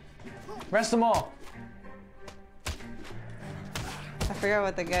 Rest them all. I forgot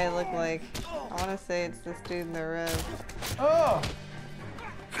what the guy looked like. I want to say it's this dude in the red. Oh!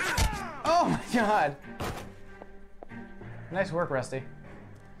 Oh my god! Nice work, Rusty.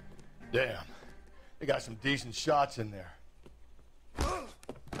 Damn. They got some decent shots in there.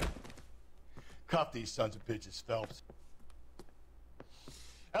 Cuff these sons of bitches, Phelps.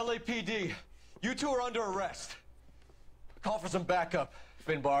 LAPD, you two are under arrest. Call for some backup,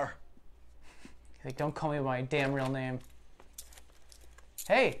 Finbar. Like, don't call me by my damn real name.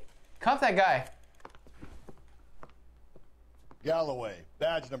 Hey, cuff that guy. Galloway,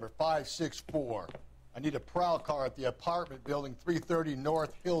 badge number 564. I need a prowl car at the apartment building 330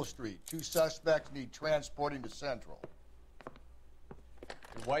 North Hill Street. 2 suspects need transporting to Central.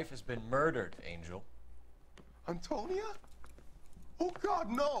 Your wife has been murdered, Angel. Antonia? Oh, God,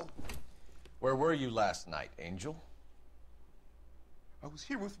 no! Where were you last night, Angel? I was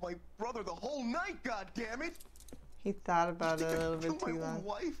here with my brother the whole night, goddammit! He thought about it a little bit too long.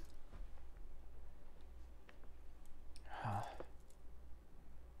 Wife?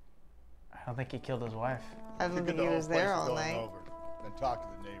 I don't think he killed his wife. I don't think he was there all night. Then talk to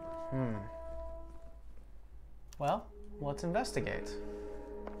the neighbors. Well, let's investigate.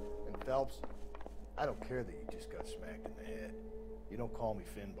 And Phelps, I don't care that you just got smacked in the head. You don't call me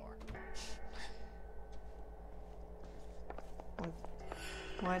Finbar.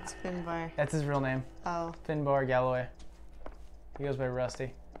 What's Finbar? That's his real name. Oh. Finbar Galloway. He goes by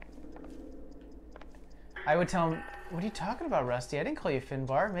Rusty. I would tell him, what are you talking about, Rusty? I didn't call you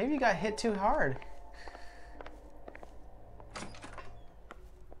Finbar. Maybe you got hit too hard. I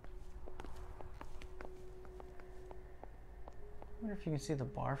wonder if you can see the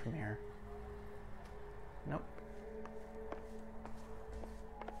bar from here. Nope.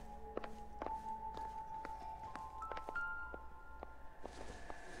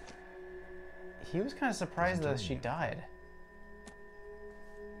 He was kind of surprised that she died.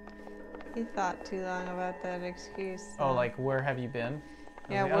 He thought too long about that excuse. Oh, like, where have you been?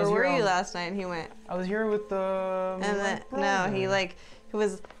 Yeah, where were you last night? And he went. I was here with the. And then no, he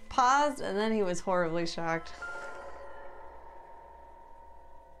was paused, and then he was horribly shocked.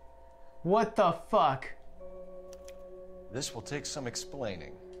 What the fuck? This will take some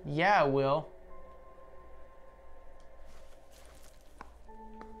explaining. Yeah, it will.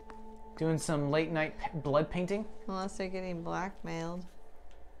 Doing some late night blood painting? Unless they're getting blackmailed.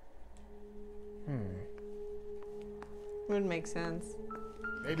 Would make sense.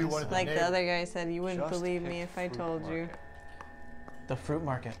 Maybe one of the like neighbors. the other guy said, you wouldn't Just believe pick me if I fruit told you. market. The fruit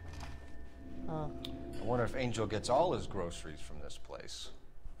market. Oh. I wonder if Angel gets all his groceries from this place.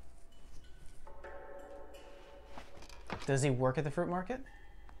 Does he work at the fruit market?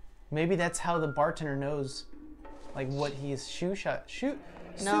 Maybe that's how the bartender knows, like, what he's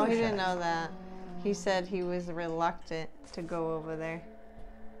No, he didn't know that. He said he was reluctant to go over there.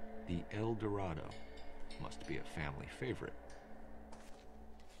 The El Dorado must be a family favorite.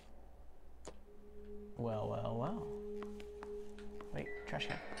 Well, well, well. Wait, trash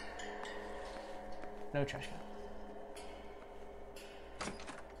can. No trash can.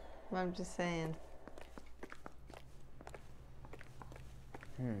 I'm just saying.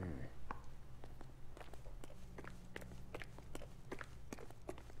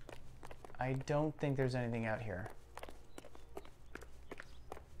 I don't think there's anything out here.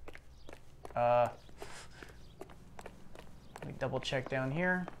 Let me double check down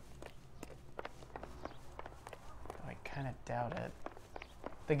here. Oh, I kind of doubt it.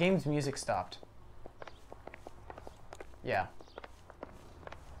 The game's music stopped. Yeah.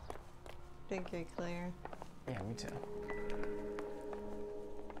 Think you're clear. Yeah, me too.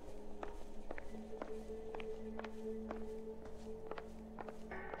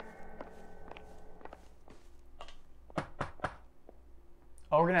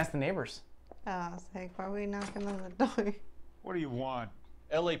 Oh, we're gonna ask the neighbors. Oh, I was like, why are we knocking on the door? What do you want?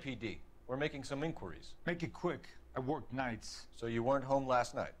 LAPD. We're making some inquiries. Make it quick. I work nights. So you weren't home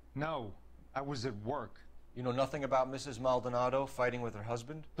last night? No, I was at work. You know nothing about Mrs. Maldonado fighting with her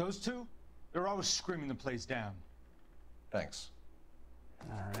husband? Those two? They're always screaming the place down. Thanks.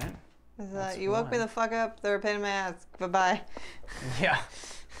 All right. That's you woke me the fuck up. They're a pain in my ass. Bye-bye. Yeah,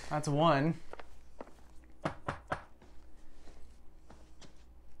 that's one.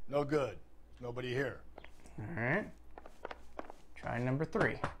 No good. Nobody here. All right. Try number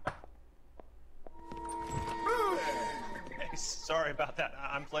 3. Hey, sorry about that.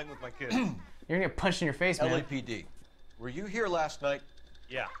 I'm playing with my kids. You're gonna get punched in your face, man. LAPD. Were you here last night?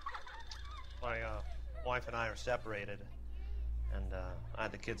 Yeah. My wife and I are separated, and I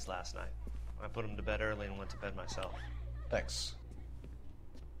had the kids last night. I put them to bed early and went to bed myself. Thanks.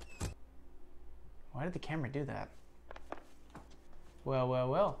 Why did the camera do that? Well, well,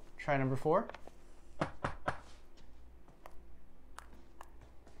 well. Try number 4.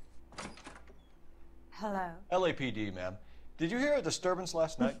 Hello. LAPD, ma'am. Did you hear a disturbance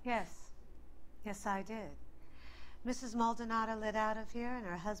last night? Yes. Yes, I did. Mrs. Maldonado lit out of here, and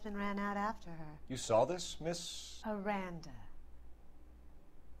her husband ran out after her. You saw this, Miss? Aranda.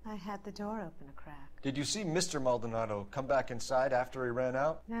 I had the door open a crack. Did you see Mr. Maldonado come back inside after he ran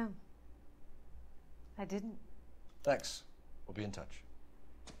out? No. I didn't. Thanks. We'll be in touch.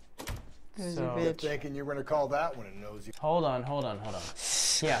 So, You're thinking you were going to call that one a nosy. Hold on.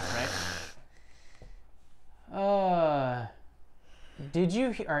 Yeah, right? Did you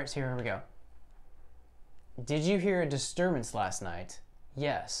hear... Alright, so here we go. Did you hear a disturbance last night?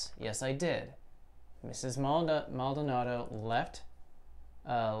 Yes. Yes, I did. Mrs. Maldonado left...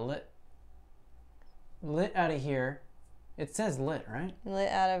 lit out of here. It says lit, right? Lit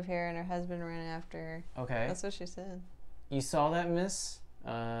out of here and her husband ran after her. Okay. That's what she said. You saw that, Miss?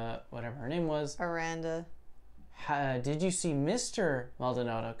 Whatever her name was. Aranda. Did you see Mr.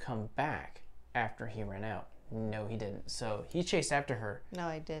 Maldonado come back after he ran out? No, he didn't. So he chased after her. No,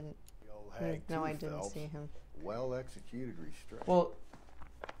 I didn't. No, I didn't see him. Well executed restraint. Well,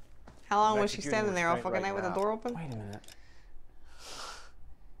 how long was she standing there all fucking night with the door open? Wait a minute.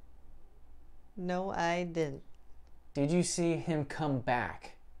 No, I didn't. Did you see him come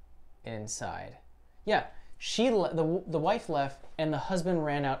back inside? Yeah, the wife left and the husband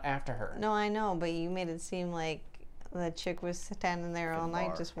ran out after her. No, I know, but you made it seem like the chick was standing there all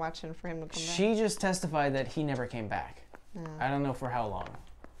night just watching for him to come back. She just testified that he never came back. No. I don't know for how long,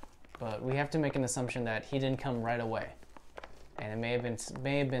 but we have to make an assumption that he didn't come right away, and it may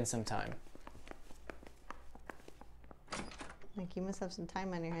have been some time. Like, you must have some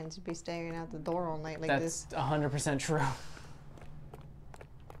time on your hands to be staring out the door all night like this. That's 100% true.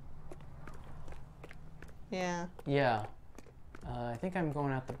 Yeah. Yeah. I think I'm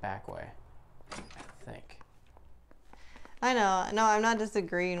going out the back way. I think. I know. No, I'm not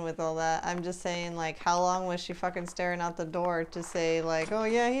disagreeing with all that. I'm just saying, like, how long was she fucking staring out the door to say, like, oh,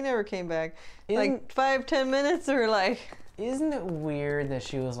 yeah, he never came back? Like, 5-10 minutes or, like... Isn't it weird that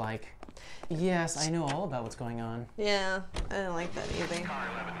she was like, yes, I know all about what's going on? Yeah, I didn't like that either.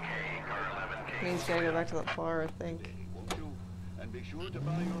 Means gotta go back to the bar, I think. And be sure to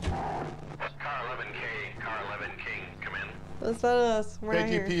buy your car 11K, car 11 King, come in. That's not us. We're not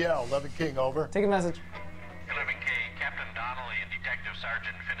here. KGPL, 11 King, over. Take a message. 11K, Captain Donnelly and Detective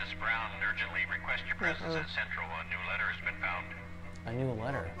Sergeant Finis Brown urgently request your presence at Central. A new letter has been found. A new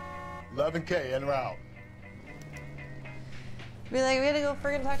letter? 11K, en route. Be like, we gotta go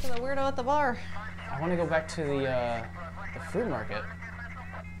friggin' talk to the weirdo at the bar. I want to go back to the fruit market.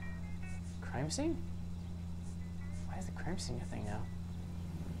 Crime scene? Why is the crime scene a thing now?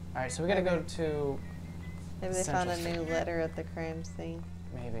 Alright, so we gotta go to... Maybe they found a new letter at the crime scene.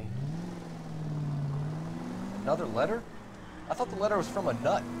 Maybe. Another letter? I thought the letter was from a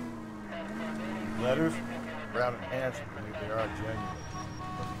nut. Letters? Brown and Hanson believe they are genuine.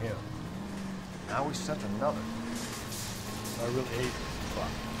 From him. Now we sent another. I really hate this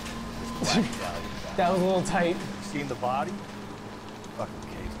fuck. This black guy. That was a little tight. Seen the body? Fucking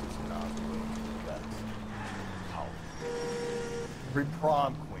case was not real. How? Every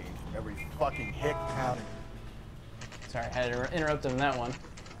prom queen from every fucking hick town. Sorry, I had to interrupt him in that one.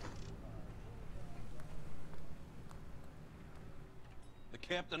 The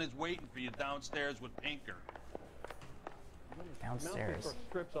captain is waiting for you downstairs with Pinker. Downstairs?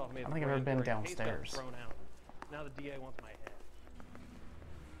 I don't think I've ever been downstairs. Now the DA wants my head.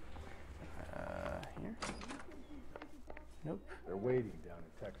 Here?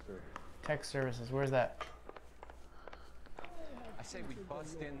 service. Tech services. Where's that? I say we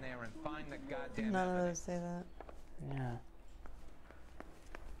bust in there and find the goddamn None of evidence. those say that. Yeah.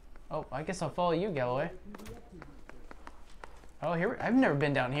 Oh, I guess I'll follow you, Galloway. Oh, here. I've never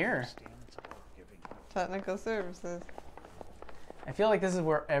been down here. Technical services. I feel like this is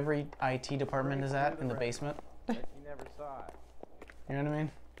where every IT department is at, in the basement. You never saw it. You know what I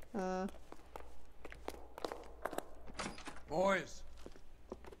mean? Boys,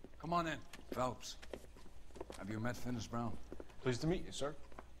 come on in. Phelps, have you met Finis Brown? Pleased to meet you, sir.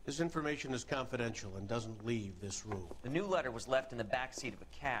 This information is confidential and doesn't leave this room. The new letter was left in the back seat of a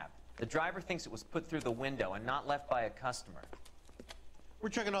cab. The driver thinks it was put through the window and not left by a customer. We're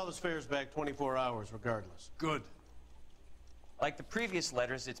checking all the fares back 24 hours regardless. Good. Like the previous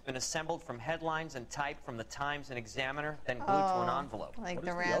letters, it's been assembled from headlines and typed from the Times and Examiner, then glued to an envelope. Like What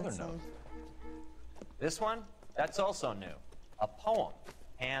the is the other ransom. note? This one? That's also new. A poem,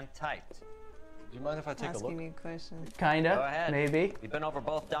 hand-typed. Do you mind if I take a look? Asking you questions. Kinda, Go ahead. maybe. We've been over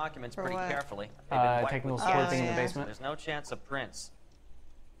both documents For pretty what? carefully. They've been wiped technical with support gas. thing in the basement. There's no chance of prints.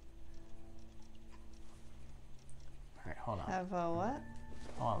 All right, hold on. Have a what?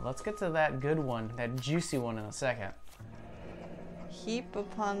 Hold on. Let's get to that good one, that juicy one in a second. Heap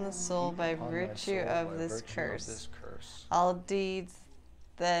upon the soul by Upon thy virtue soul of by this virtue of curse. this curse. All deeds,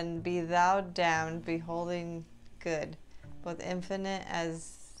 then be thou damned, beholding good, both infinite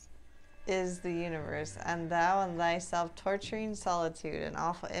as is the universe, and thou in thyself torturing solitude, an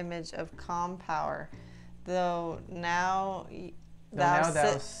awful image of calm power, though now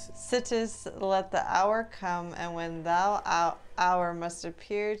sittest, let the hour come, and when thou hour must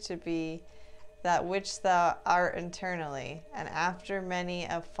appear to be that which thou art internally, and after many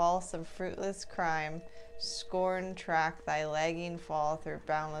a false and fruitless crime, scorn track thy lagging fall through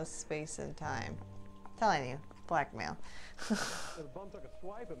boundless space and time. Telling you, blackmail. The bum took a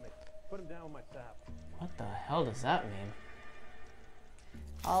swipe at me. Put him down with my sap. What the hell does that mean?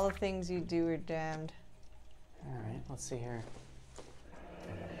 All the things you do are damned. All right, let's see here.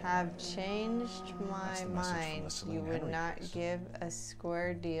 Have changed my That's the message from mind. the Celine You would Henry not case. give a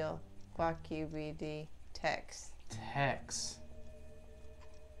square deal. Guac UBD. Text. Tex.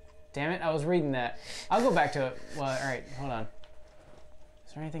 Damn it, I was reading that. I'll go back to it. Well, all right, hold on.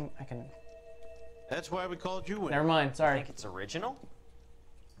 Is there anything I can... That's why we called you in. Never mind, sorry. Think it's original?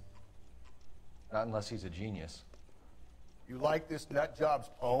 Not unless he's a genius. You like this nut job's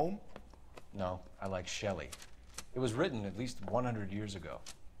poem? No, I like Shelley. It was written at least 100 years ago.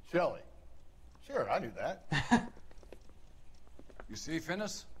 Shelley. Sure, I knew that. You see,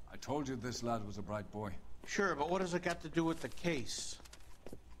 Finis? I told you this lad was a bright boy. Sure, but what has it got to do with the case?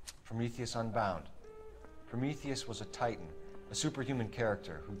 Prometheus Unbound. Prometheus was a titan, a superhuman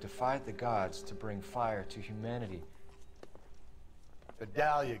character who defied the gods to bring fire to humanity. The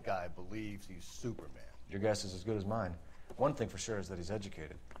Dahlia guy believes he's Superman. Your guess is as good as mine. One thing for sure is that he's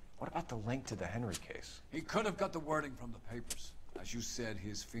educated. What about the link to the Henry case? He could have got the wording from the papers. As you said, he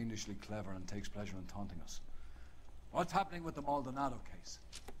is fiendishly clever and takes pleasure in taunting us. What's happening with the Maldonado case?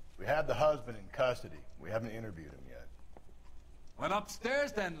 We have the husband in custody. We haven't interviewed him yet. Well,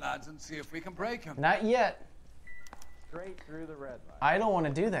 upstairs then, lads, and see if we can break him. Not yet. Straight through the red light. I don't want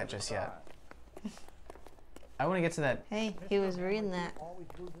to do that just yet. I want to get to that. Hey, he was reading that.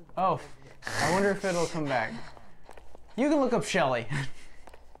 Oh, I wonder if it'll come back. You can look up Shelley.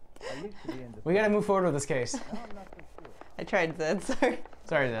 We got to move forward with this case. I tried Zed, sorry.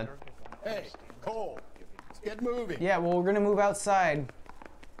 Sorry, Zed. Hey, Cole, let's get moving. Yeah, well, we're going to move outside.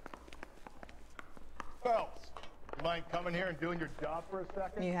 Phelps, you mind coming here and doing your job for a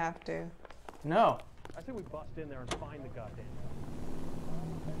second? You have to. No. I say we bust in there and find the goddamn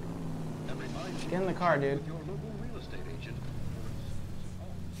Get in the car, dude. Your local real estate agent.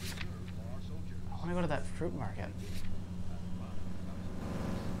 I want to go to that fruit market.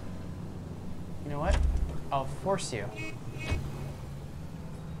 You know what? I'll force you.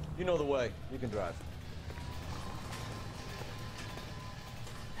 You know the way. You can drive.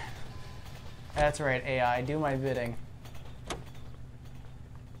 That's right, AI. Do my bidding.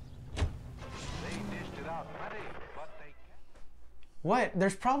 What?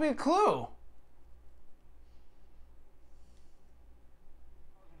 There's probably a clue.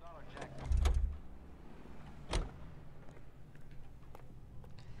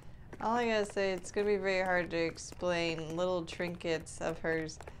 All I gotta say, it's gonna be very hard to explain little trinkets of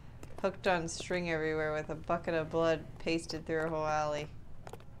hers hooked on string everywhere with a bucket of blood pasted through a whole alley.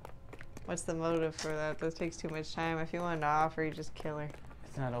 What's the motive for that? That takes too much time. If you wanted to offer, you just kill her.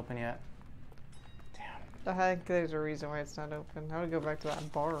 It's not open yet. I think there's a reason why it's not open. I would go back to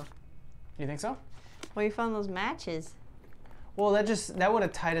that bar. You think so? Well, you found those matches. Well, that would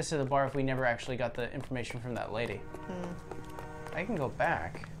have tied us to the bar if we never actually got the information from that lady. I can go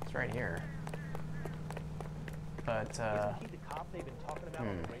back. It's right here. But Isn't he the cop they've been talking about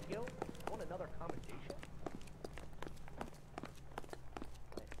on the radio? Want another commendation?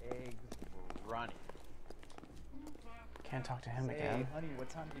 My eggs were running. Can't talk to him Hey, again. honey, what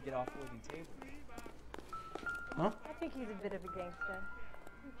time did you get off waiting table? Huh? I think he's a bit of a gangster.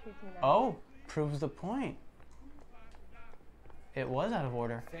 He treats me nice. Oh, proves the point. It was out of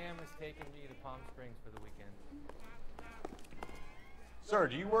order. Sam is taking me to Palm Springs for the weekend. Sir,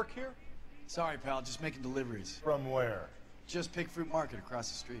 do you work here? Sorry, pal, just making deliveries. From where? Just Pick Fruit Market across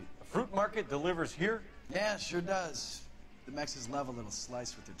the street. A fruit market delivers here? Yeah, sure does. The Mexes love a little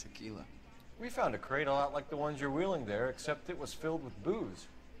slice with their tequila. We found a crate a lot like the ones you're wheeling there, except it was filled with booze.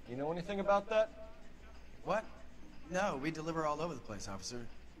 You know anything about that? What? No, we deliver all over the place, officer.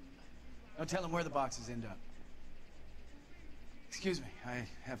 Don't tell them where the boxes end up. Excuse me, I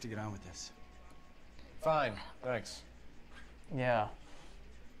have to get on with this. Fine, thanks. Yeah.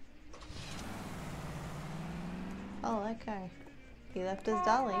 Oh, that guy. He left his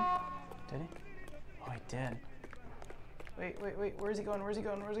dolly. Did he? Oh, he did. Wait. Where's he going? Where's he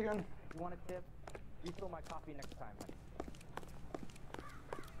going? Where's he going? You want a tip? Refill my coffee next time, honey.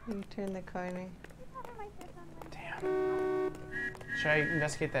 You turn the corner. Damn. Should I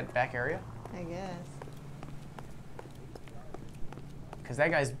investigate that back area? I guess. Because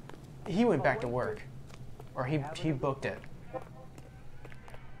that guy's... He went back to work. Or he booked it.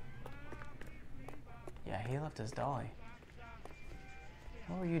 Yeah, he left his dolly.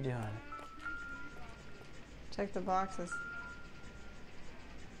 What were you doing? Check the boxes.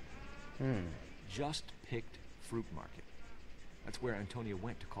 Just picked Fruit Market. That's where Antonia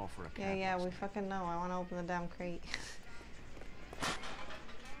went to call for a cab. Yeah, we fucking know. I want to open the damn crate.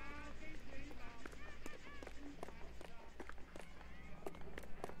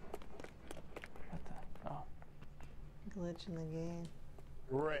 What the? Oh. Glitch in the game.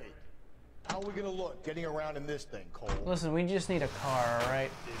 Great. How are we gonna look getting around in this thing, Cole? Listen, we just need a car,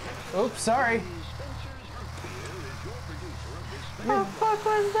 alright? Oops, sorry. What the fuck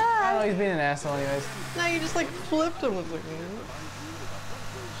was that? Oh, he's being an asshole anyways. No, you just like flipped him. Was like,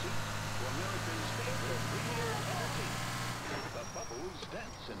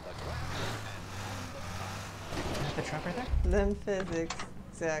 Is that the truck right there? Them physics.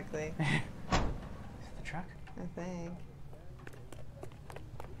 Exactly. Is that the truck? I think.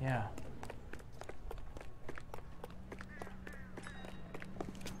 Yeah.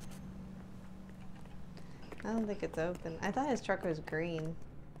 I don't think it's open. I thought his truck was green.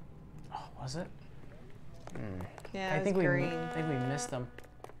 Oh, was it? Yeah, I it think was we green. I think we missed them.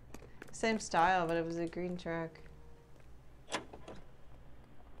 Same style, but it was a green truck.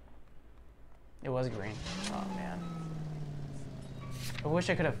 It was green. Oh man. I wish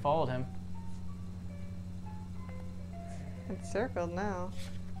I could have followed him. It's circled now.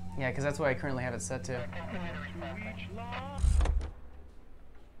 Yeah, because that's what I currently have it set to.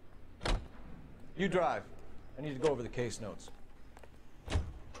 You drive. I need to go over the case notes.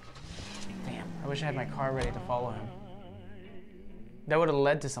 Damn, I wish I had my car ready to follow him. That would have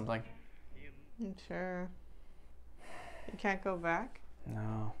led to something. I'm sure. You can't go back?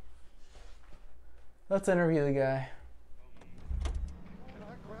 No. Let's interview the guy. Can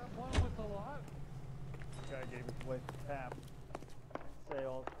I grab one with a lot? Guy gave us away for tap. Say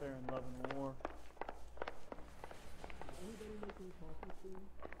all's fair in love and war.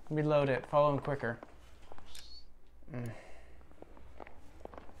 Reload it. Follow him quicker.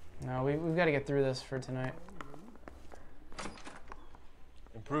 No, we've got to get through this for tonight.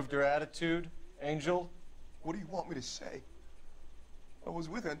 Improved your attitude, Angel? What do you want me to say? I was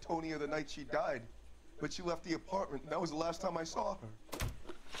with Antonia the night she died, but she left the apartment, and that was the last time I saw her.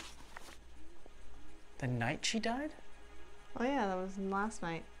 The night she died? Oh yeah, that was last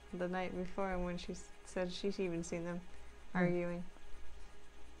night. The night before when she said she's even seen them arguing.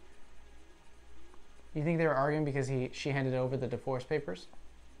 You think they were arguing because she handed over the divorce papers?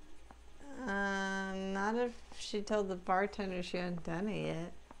 Not if she told the bartender she hadn't done it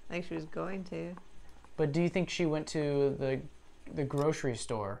yet. Like she was going to. But do you think she went to the grocery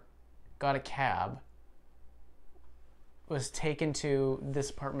store, got a cab, was taken to this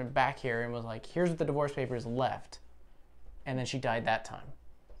apartment back here and was like, here's the divorce papers left, and then she died that time?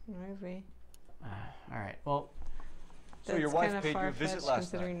 Maybe. All right, well. So your wife paid you a visit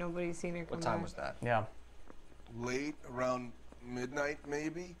last considering night. nobody's seen her come What time back. was that? Yeah. Late, around midnight,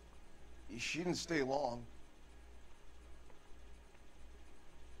 maybe? She didn't stay long.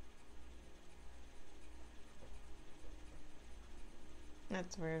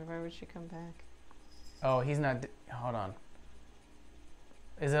 That's weird. Why would she come back? Oh, he's not. Hold on.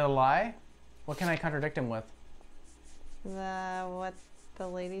 Is it a lie? What can I contradict him with? What the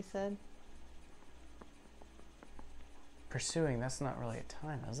lady said. Pursuing, that's not really a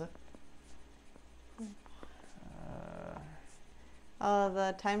time, is it? Oh,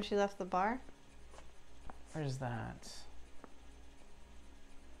 the time she left the bar? Where's that?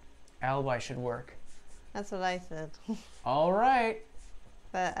 Alibi should work. That's what I said. All right.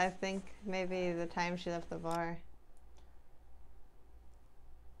 But I think maybe the time she left the bar.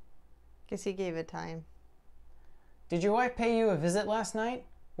 Guess he gave it time. Did your wife pay you a visit last night?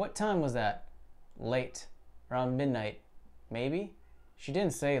 What time was that? Late. Around midnight. Maybe? She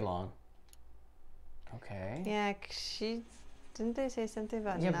didn't say long. Okay. Yeah, she... Didn't they say something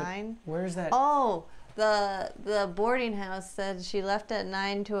about 9? Where's that? Oh! The boarding house said she left at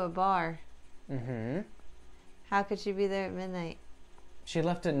 9 to a bar. Mm-hmm. How could she be there at midnight? She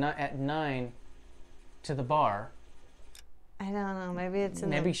left at 9 to the bar. I don't know. Maybe it's in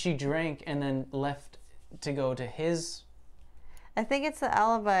Maybe she drank and then left to go to his... I think it's the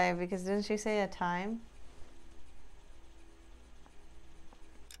alibi, because didn't she say a time?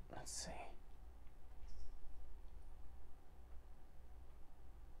 Let's see.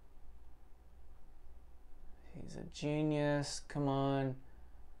 He's a genius. Come on.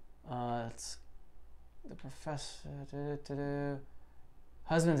 It's the professor.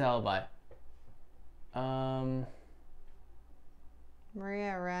 Husband's alibi.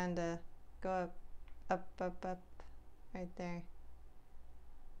 Maria Aranda. Go up. Right there.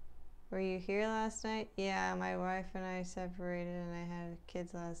 Were you here last night? Yeah, my wife and I separated and I had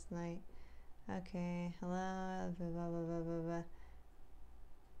kids last night. Okay, hello, blah, blah, blah, blah, blah.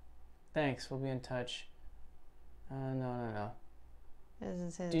 Thanks, we'll be in touch. No. It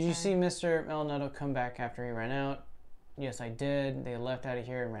doesn't say the Did you time. see Mr. Maldonado come back after he ran out? Yes, I did. They left out of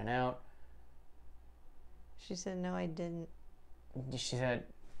here and ran out. She said, no, I didn't. She said,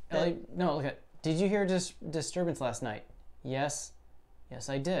 Ellie, no, look at, did you hear disturbance last night? Yes. Yes,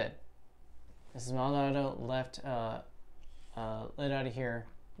 I did. Mrs. Maldonado left, lit out of here.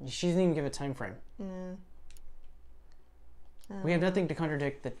 She doesn't even give a time frame. No. We have nothing to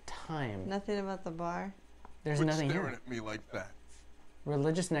contradict the time. Nothing about the bar? There's Quit nothing staring here. at me like that.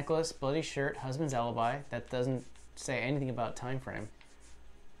 Religious necklace, bloody shirt, husband's alibi. That doesn't say anything about time frame.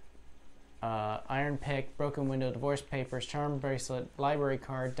 Iron pick, broken window, divorce papers, charm bracelet, library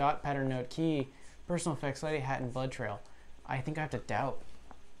card, dot pattern note, key, personal effects, lady hat, and blood trail. I think I have to doubt.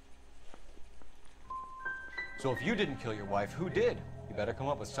 So if you didn't kill your wife, who did? You better come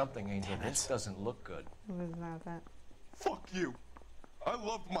up with something, Angel. This doesn't look good. It was not that. Fuck you. I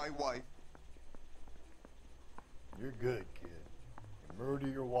love my wife. You're good, kid. You murder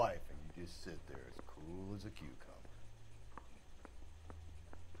your wife and you just sit there as cool as a cucumber.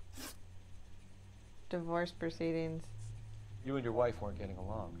 Divorce proceedings. You and your wife weren't getting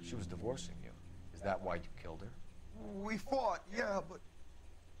along. She was divorcing you. Is that why you killed her? We fought, yeah, but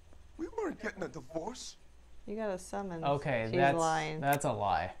we weren't getting a divorce. You got a summons. Okay, She's lying. that's a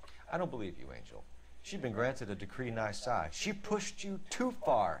lie. I don't believe you, Angel. She'd been granted a decree nisi. She pushed you too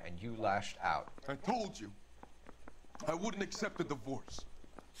far and you lashed out. I told you. I wouldn't accept a divorce.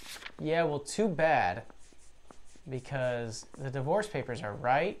 Yeah, well, too bad. Because the divorce papers are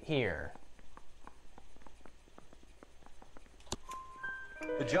right here.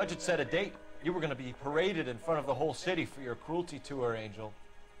 The judge had set a date. You were going to be paraded in front of the whole city for your cruelty to her, Angel.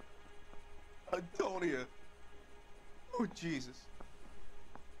 Antonia. Oh, Jesus.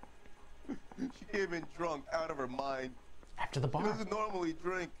 She came in drunk, out of her mind. After the bar. She doesn't normally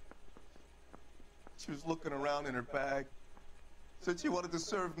drink. She was looking around in her bag. Said she wanted to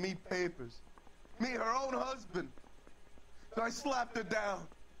serve me papers. Me, her own husband. So I slapped her down.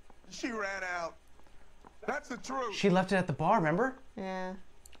 She ran out. That's the truth. She left it at the bar, remember? Yeah.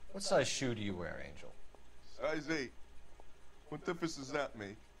 What size shoe do you wear, Angel? Size 8. What difference does that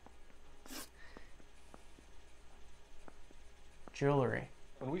make? Jewelry.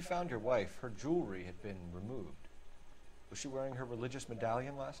 When we found your wife, her jewelry had been removed. Was she wearing her religious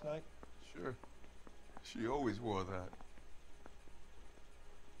medallion last night? Sure. She always wore that.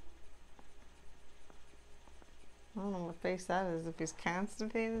 I don't know what face that is, if he's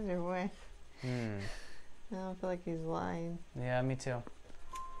constipated or what. I don't feel like he's lying. Yeah, me too.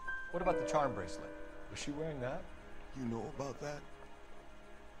 What about the charm bracelet? Was she wearing that? You know about that?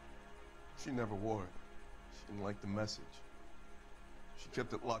 She never wore it. She didn't like the message. She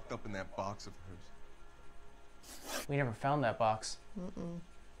kept it locked up in that box of hers. We never found that box.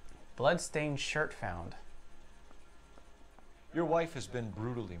 Bloodstained shirt found. Your wife has been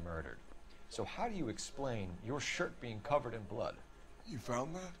brutally murdered. So how do you explain your shirt being covered in blood? You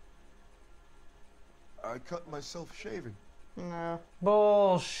found that? I cut myself shaving. No.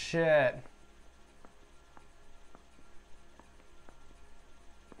 Bullshit.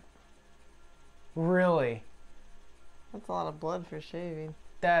 Really? That's a lot of blood for shaving.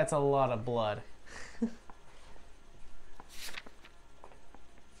 That's a lot of blood.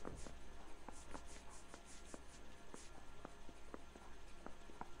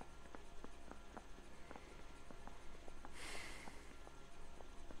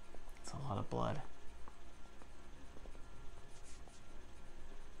 It's a lot of blood.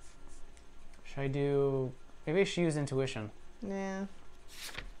 Should I do... Maybe I should use intuition. Yeah.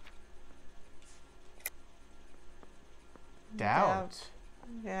 Doubt.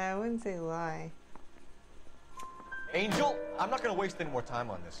 Yeah, I wouldn't say lie. Angel, I'm not going to waste any more time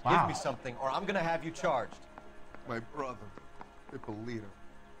on this. Wow. Give me something, or I'm going to have you charged. My brother, Ippolito,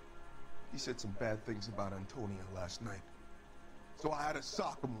 he said some bad things about Antonia last night. So I had to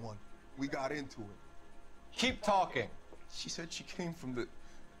sock him one. We got into it. Keep talking. She said she came from the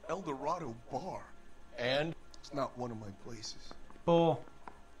El Dorado bar. And? It's not one of my places. Bull.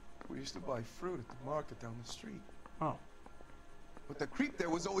 We used to buy fruit at the market down the street. Oh. But the creep there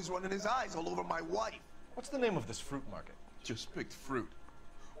was always running his eyes all over my wife. What's the name of this fruit market? Just picked fruit.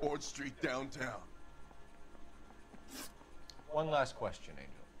 Ord Street downtown. One last question,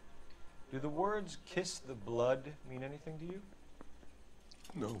 Angel. Do the words kiss the blood mean anything to you?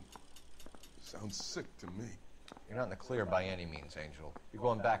 No. Sounds sick to me. You're not in the clear by any means, Angel. You're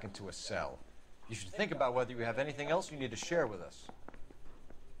going back into a cell. You should think about whether you have anything else you need to share with us.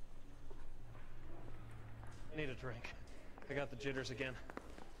 I need a drink. I got the jitters again.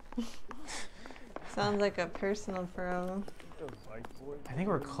 Sounds like a personal problem. I think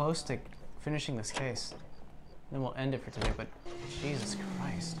we're close to finishing this case. Then we'll end it for today, but Jesus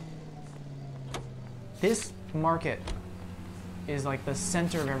Christ. This market is like the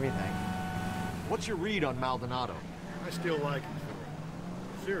center of everything. What's your read on Maldonado? I still like him for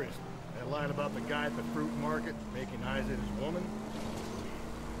it. Seriously, that line about the guy at the fruit market making eyes at his woman.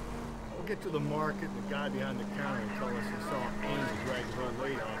 We'll get to the market and the guy behind the counter and tell us he saw Angel drag his old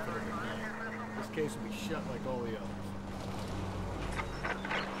lady off in the night. This case will be shut like all the others.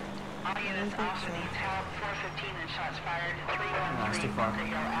 All units also needs help. 415 and shots fired. No, it's 313 too far. Bunker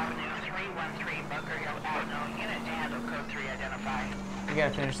Hill Avenue. 313 Bunker Hill Avenue. Unit to handle code 3 identify. We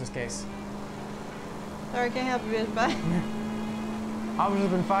gotta finish this case. Sorry, can't help you, bitch. Bye. Officer's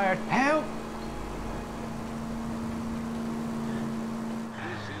been fired. Help!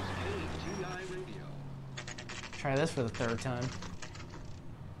 Try this for the third time.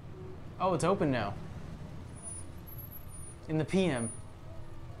 Oh, it's open now. In the PM.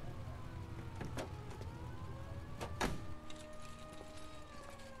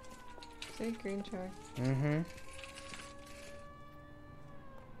 See, green chart. Mm-hmm.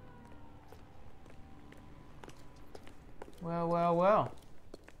 Well, well, well.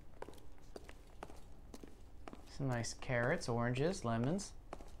 Some nice carrots, oranges, lemons.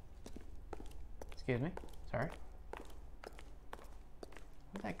 Excuse me. Sorry.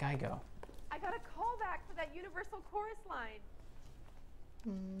 Where'd that guy go? I got a call back for that Universal Chorus line.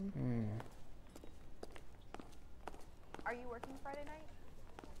 Are you working Friday night?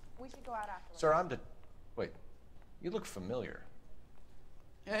 We should go out afterwards. Sir, Wait. You look familiar.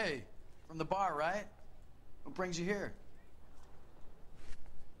 Hey, from the bar, right? What brings you here?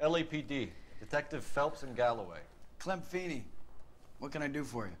 LAPD. Detective Phelps and Galloway. Clem Feeney. What can I do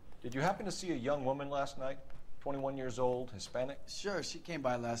for you? Did you happen to see a young woman last night? 21 years old, Hispanic? Sure, she came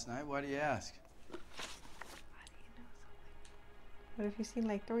by last night. Why do you ask? What if you've seen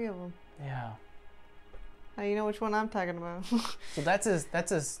like 3 of them? Yeah. How do you know which one I'm talking about? So that's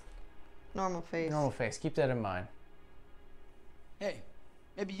his normal face. Normal face. Keep that in mind. Hey,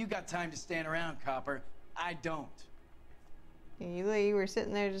 maybe you got time to stand around, Copper. I don't. You were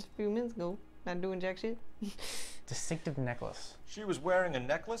sitting there just a few minutes ago, not doing jack shit. Distinctive necklace. She was wearing a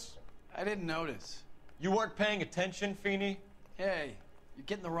necklace? I didn't notice. You weren't paying attention, Feeney? Hey, you're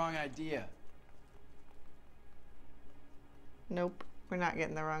getting the wrong idea. Nope, we're not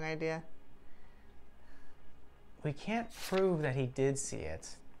getting the wrong idea. We can't prove that he did see it.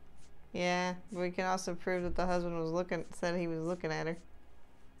 Yeah, but we can also prove that the husband said he was looking at her.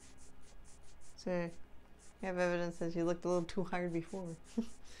 So, you have evidence that she looked a little too hard before.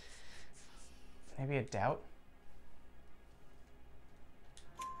 Maybe a doubt?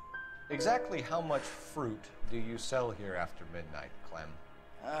 Exactly how much fruit do you sell here after midnight, Clem?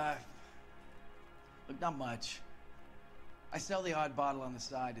 Look, not much. I sell the odd bottle on the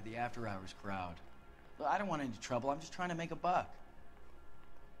side to the after-hours crowd. Look, I don't want any trouble. I'm just trying to make a buck.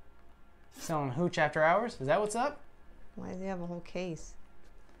 Selling hooch after hours? Is that what's up? Why does he have a whole case?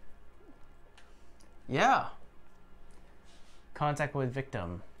 Yeah. Contact with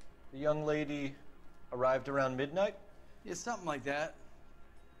victim. The young lady arrived around midnight? Yeah, something like that.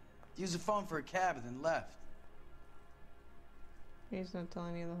 Used the phone for a cab and then left. He's not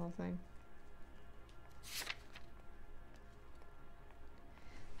telling you the whole thing.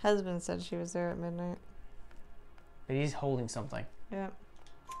 Husband said she was there at midnight. But he's holding something. Yeah.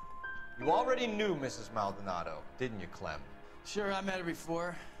 You already knew Mrs. Maldonado, didn't you, Clem? Sure, I met her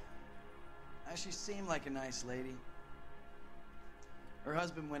before. She seemed like a nice lady. Her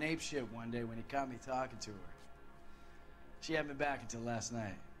husband went apeshit one day when he caught me talking to her. She hadn't been back until last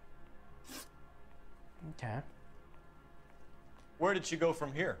night. Okay. Where did she go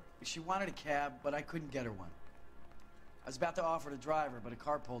from here? She wanted a cab, but I couldn't get her one. I was about to offer to drive her, but a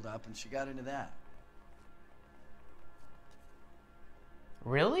car pulled up and she got into that.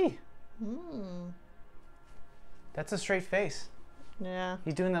 Really? Hmm. That's a straight face. Yeah.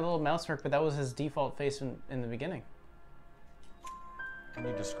 He's doing that little mouth smirk, but that was his default face in the beginning. Can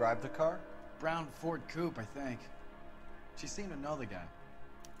you describe the car? Brown Ford Coupe, I think. She seemed to know the guy.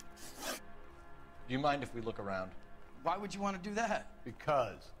 Do you mind if we look around? Why would you want to do that?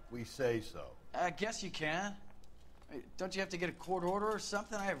 Because we say so. I guess you can. Hey, don't you have to get a court order or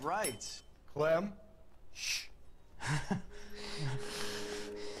something? I have rights. Clem? Shh.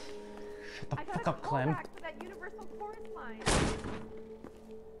 Shut the fuck up, Clem. For that universal chorus line.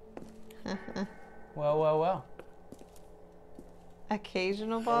 Well, well, well.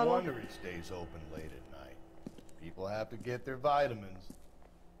 Occasional No bottle? wonder he stays open late at night. People have to get their vitamins.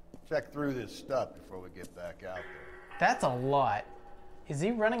 Check through this stuff before we get back out there. That's a lot. Is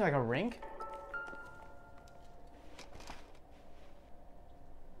he running like a rink?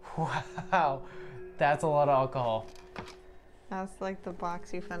 Wow. That's a lot of alcohol. That's like the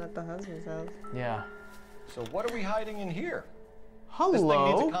box you found at the husband's house. Yeah. So what are we hiding in here? Hello? This thing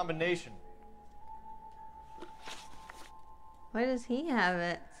needs a combination. Why does he have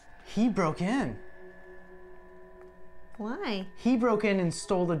it? He broke in. Why? He broke in and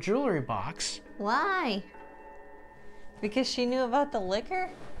stole the jewelry box. Why? Because she knew about the liquor?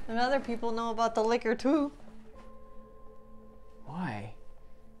 And other people know about the liquor too. Why?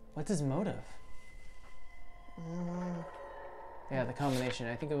 What's his motive? Yeah, the combination.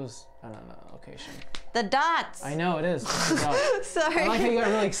 I think it was, I don't know, location. The dots! I know, it is. It's the dots. Sorry. I like how you got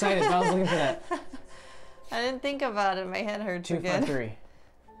really excited, but I was looking for that. I didn't think about it. My head hurts 253. again.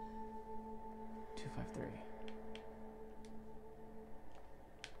 253.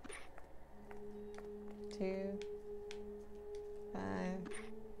 Two, 5.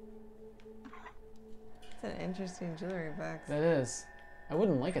 It's an interesting jewelry box. That is. I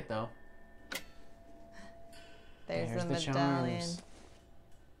wouldn't like it though. There's Here's the the medallion. charms.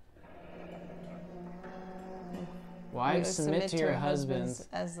 Wives, submit to your husbands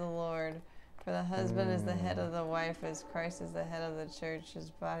as the Lord. For the husband is the head of the wife, as Christ is the head of the church, his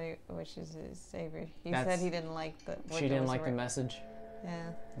body, which is his Savior. He said he didn't like the... She didn't like the message.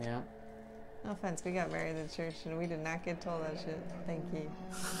 Yeah. Yeah. No offense, we got married in church and we did not get told that shit. Thank you.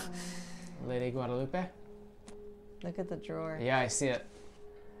 Lady Guadalupe? Look at the drawer. Yeah, I see it.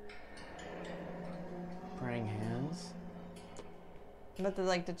 Praying hands. But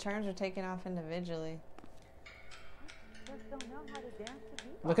the charms are taken off individually. Just don't know how to dance the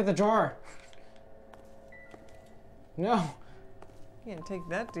beat. Look at the drawer. No. You can't take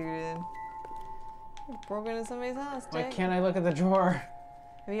that dude in. You broke into somebody's house, Jay. Why can't I look at the drawer?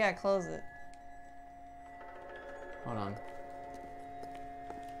 We gotta close it. Hold on.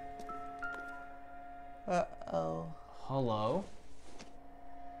 Uh-oh. Hello?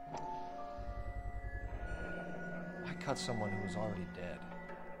 I cut someone who was already dead.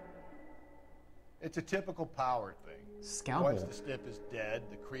 It's a typical power thing. Scalpel. Once the stiff is dead,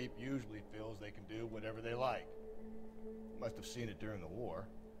 the creep usually feels they can do whatever they like. Must have seen it during the war.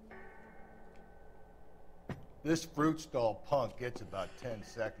 This fruit stall punk gets about 10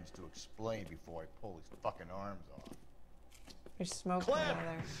 seconds to explain before I pull his fucking arms off. There's smoke over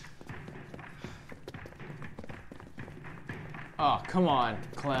there. Oh, come on,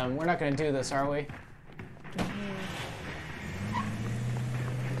 Clem. We're not gonna do this, are we? He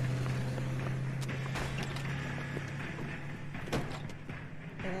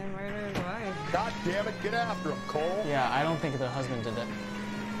didn't murder his wife. God damn it, get after him, Cole. Yeah, I don't think the husband did it. I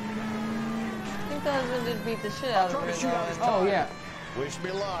think the husband did beat the shit out of her. Oh, yeah. Wish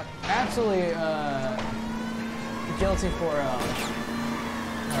me luck. Absolutely guilty for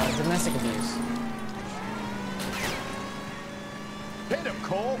domestic abuse. Hit him,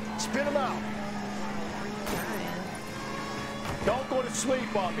 Cole. Spin him out. Don't go to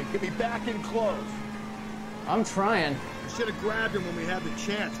sleep on me. Get me back in close. I'm trying. We should have grabbed him when we had the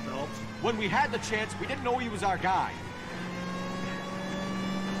chance, Phelps. When we had the chance, we didn't know he was our guy.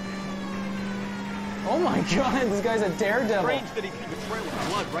 Oh my god, this guy's a daredevil. Strange that he leave a trail of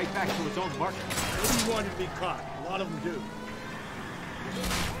blood right back to his own market. Maybe he wanted to be caught. A lot of them do.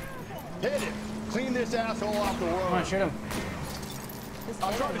 Hit it. Clean this asshole off the road. Come on, shoot him.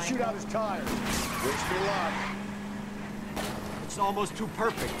 I'll try to shoot out his tires. Wish me luck. It's almost too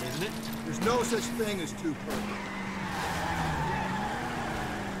perfect, isn't it? There's no such thing as too perfect.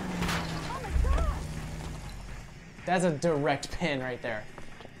 That's a direct pin right there.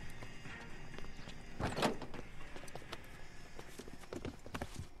 What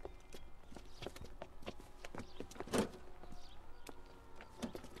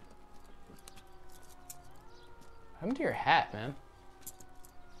happened to your hat, man?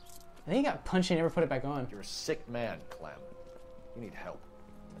 I think you got punched and you never put it back on. You're a sick man, Clem. You need help.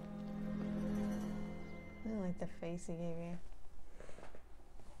 I don't like the face he gave you.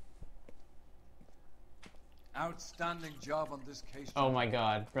 Outstanding job on this case. Oh my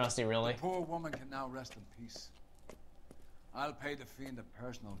god, Rusty, really? The poor woman can now rest in peace. I'll pay the fiend a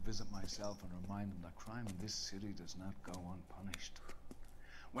personal visit myself and remind him that crime in this city does not go unpunished.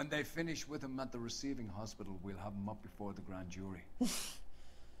 When they finish with him at the receiving hospital, we'll have him up before the grand jury.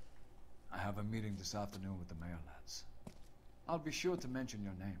 I have a meeting this afternoon with the mayor lads. I'll be sure to mention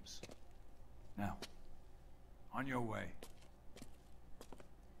your names. Now, on your way.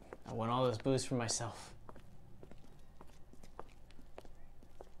 I want all this booze for myself.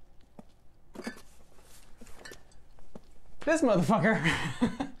 This motherfucker.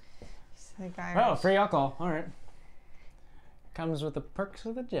 Oh, free alcohol. All right. Comes with the perks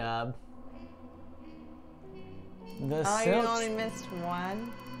of the job. The oh, silk. you only missed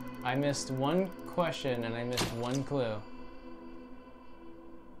one? I missed one question and I missed one clue.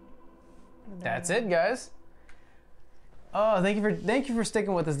 That's it, guys. Oh, thank you for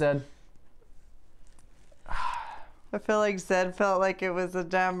sticking with us, Dad. I feel like Zed felt like it was a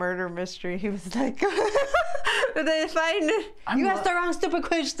damn murder mystery. He was like, they find it. You asked the wrong stupid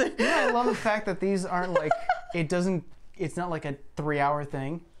question. Yeah, I love the fact that these aren't like, it's not like a 3-hour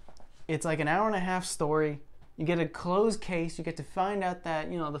thing. It's like an 1.5 hour story. You get a closed case. You get to find out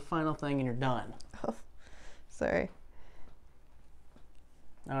that, you know, the final thing and you're done. Oh, sorry.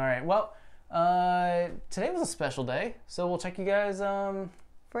 All right. Well, today was a special day. So we'll check you guys,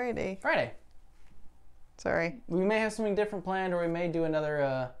 Friday. Sorry. We may have something different planned, or we may do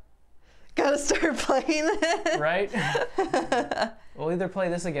another, Gotta start playing this. Right? We'll either play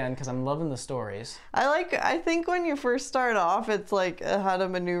this again, because I'm loving the stories. I think when you first start off, it's like how to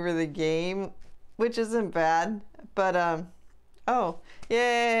maneuver the game, which isn't bad. But, oh,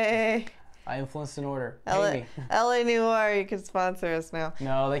 yay. I influenced an order. LA Noire, you can sponsor us now.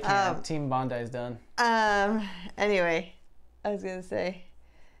 No, they can't. Team Bondi's done. Anyway, I was gonna say,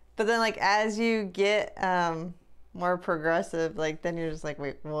 but then like as you get more progressive, like then you're just like,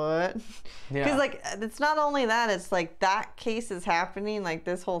 wait, what? Yeah. Because like it's not only that, it's like that case is happening, like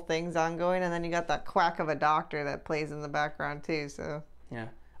this whole thing's ongoing, and then you got that quack of a doctor that plays in the background too. So yeah.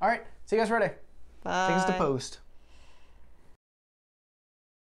 All right. See you guys Friday. Bye. Things to post.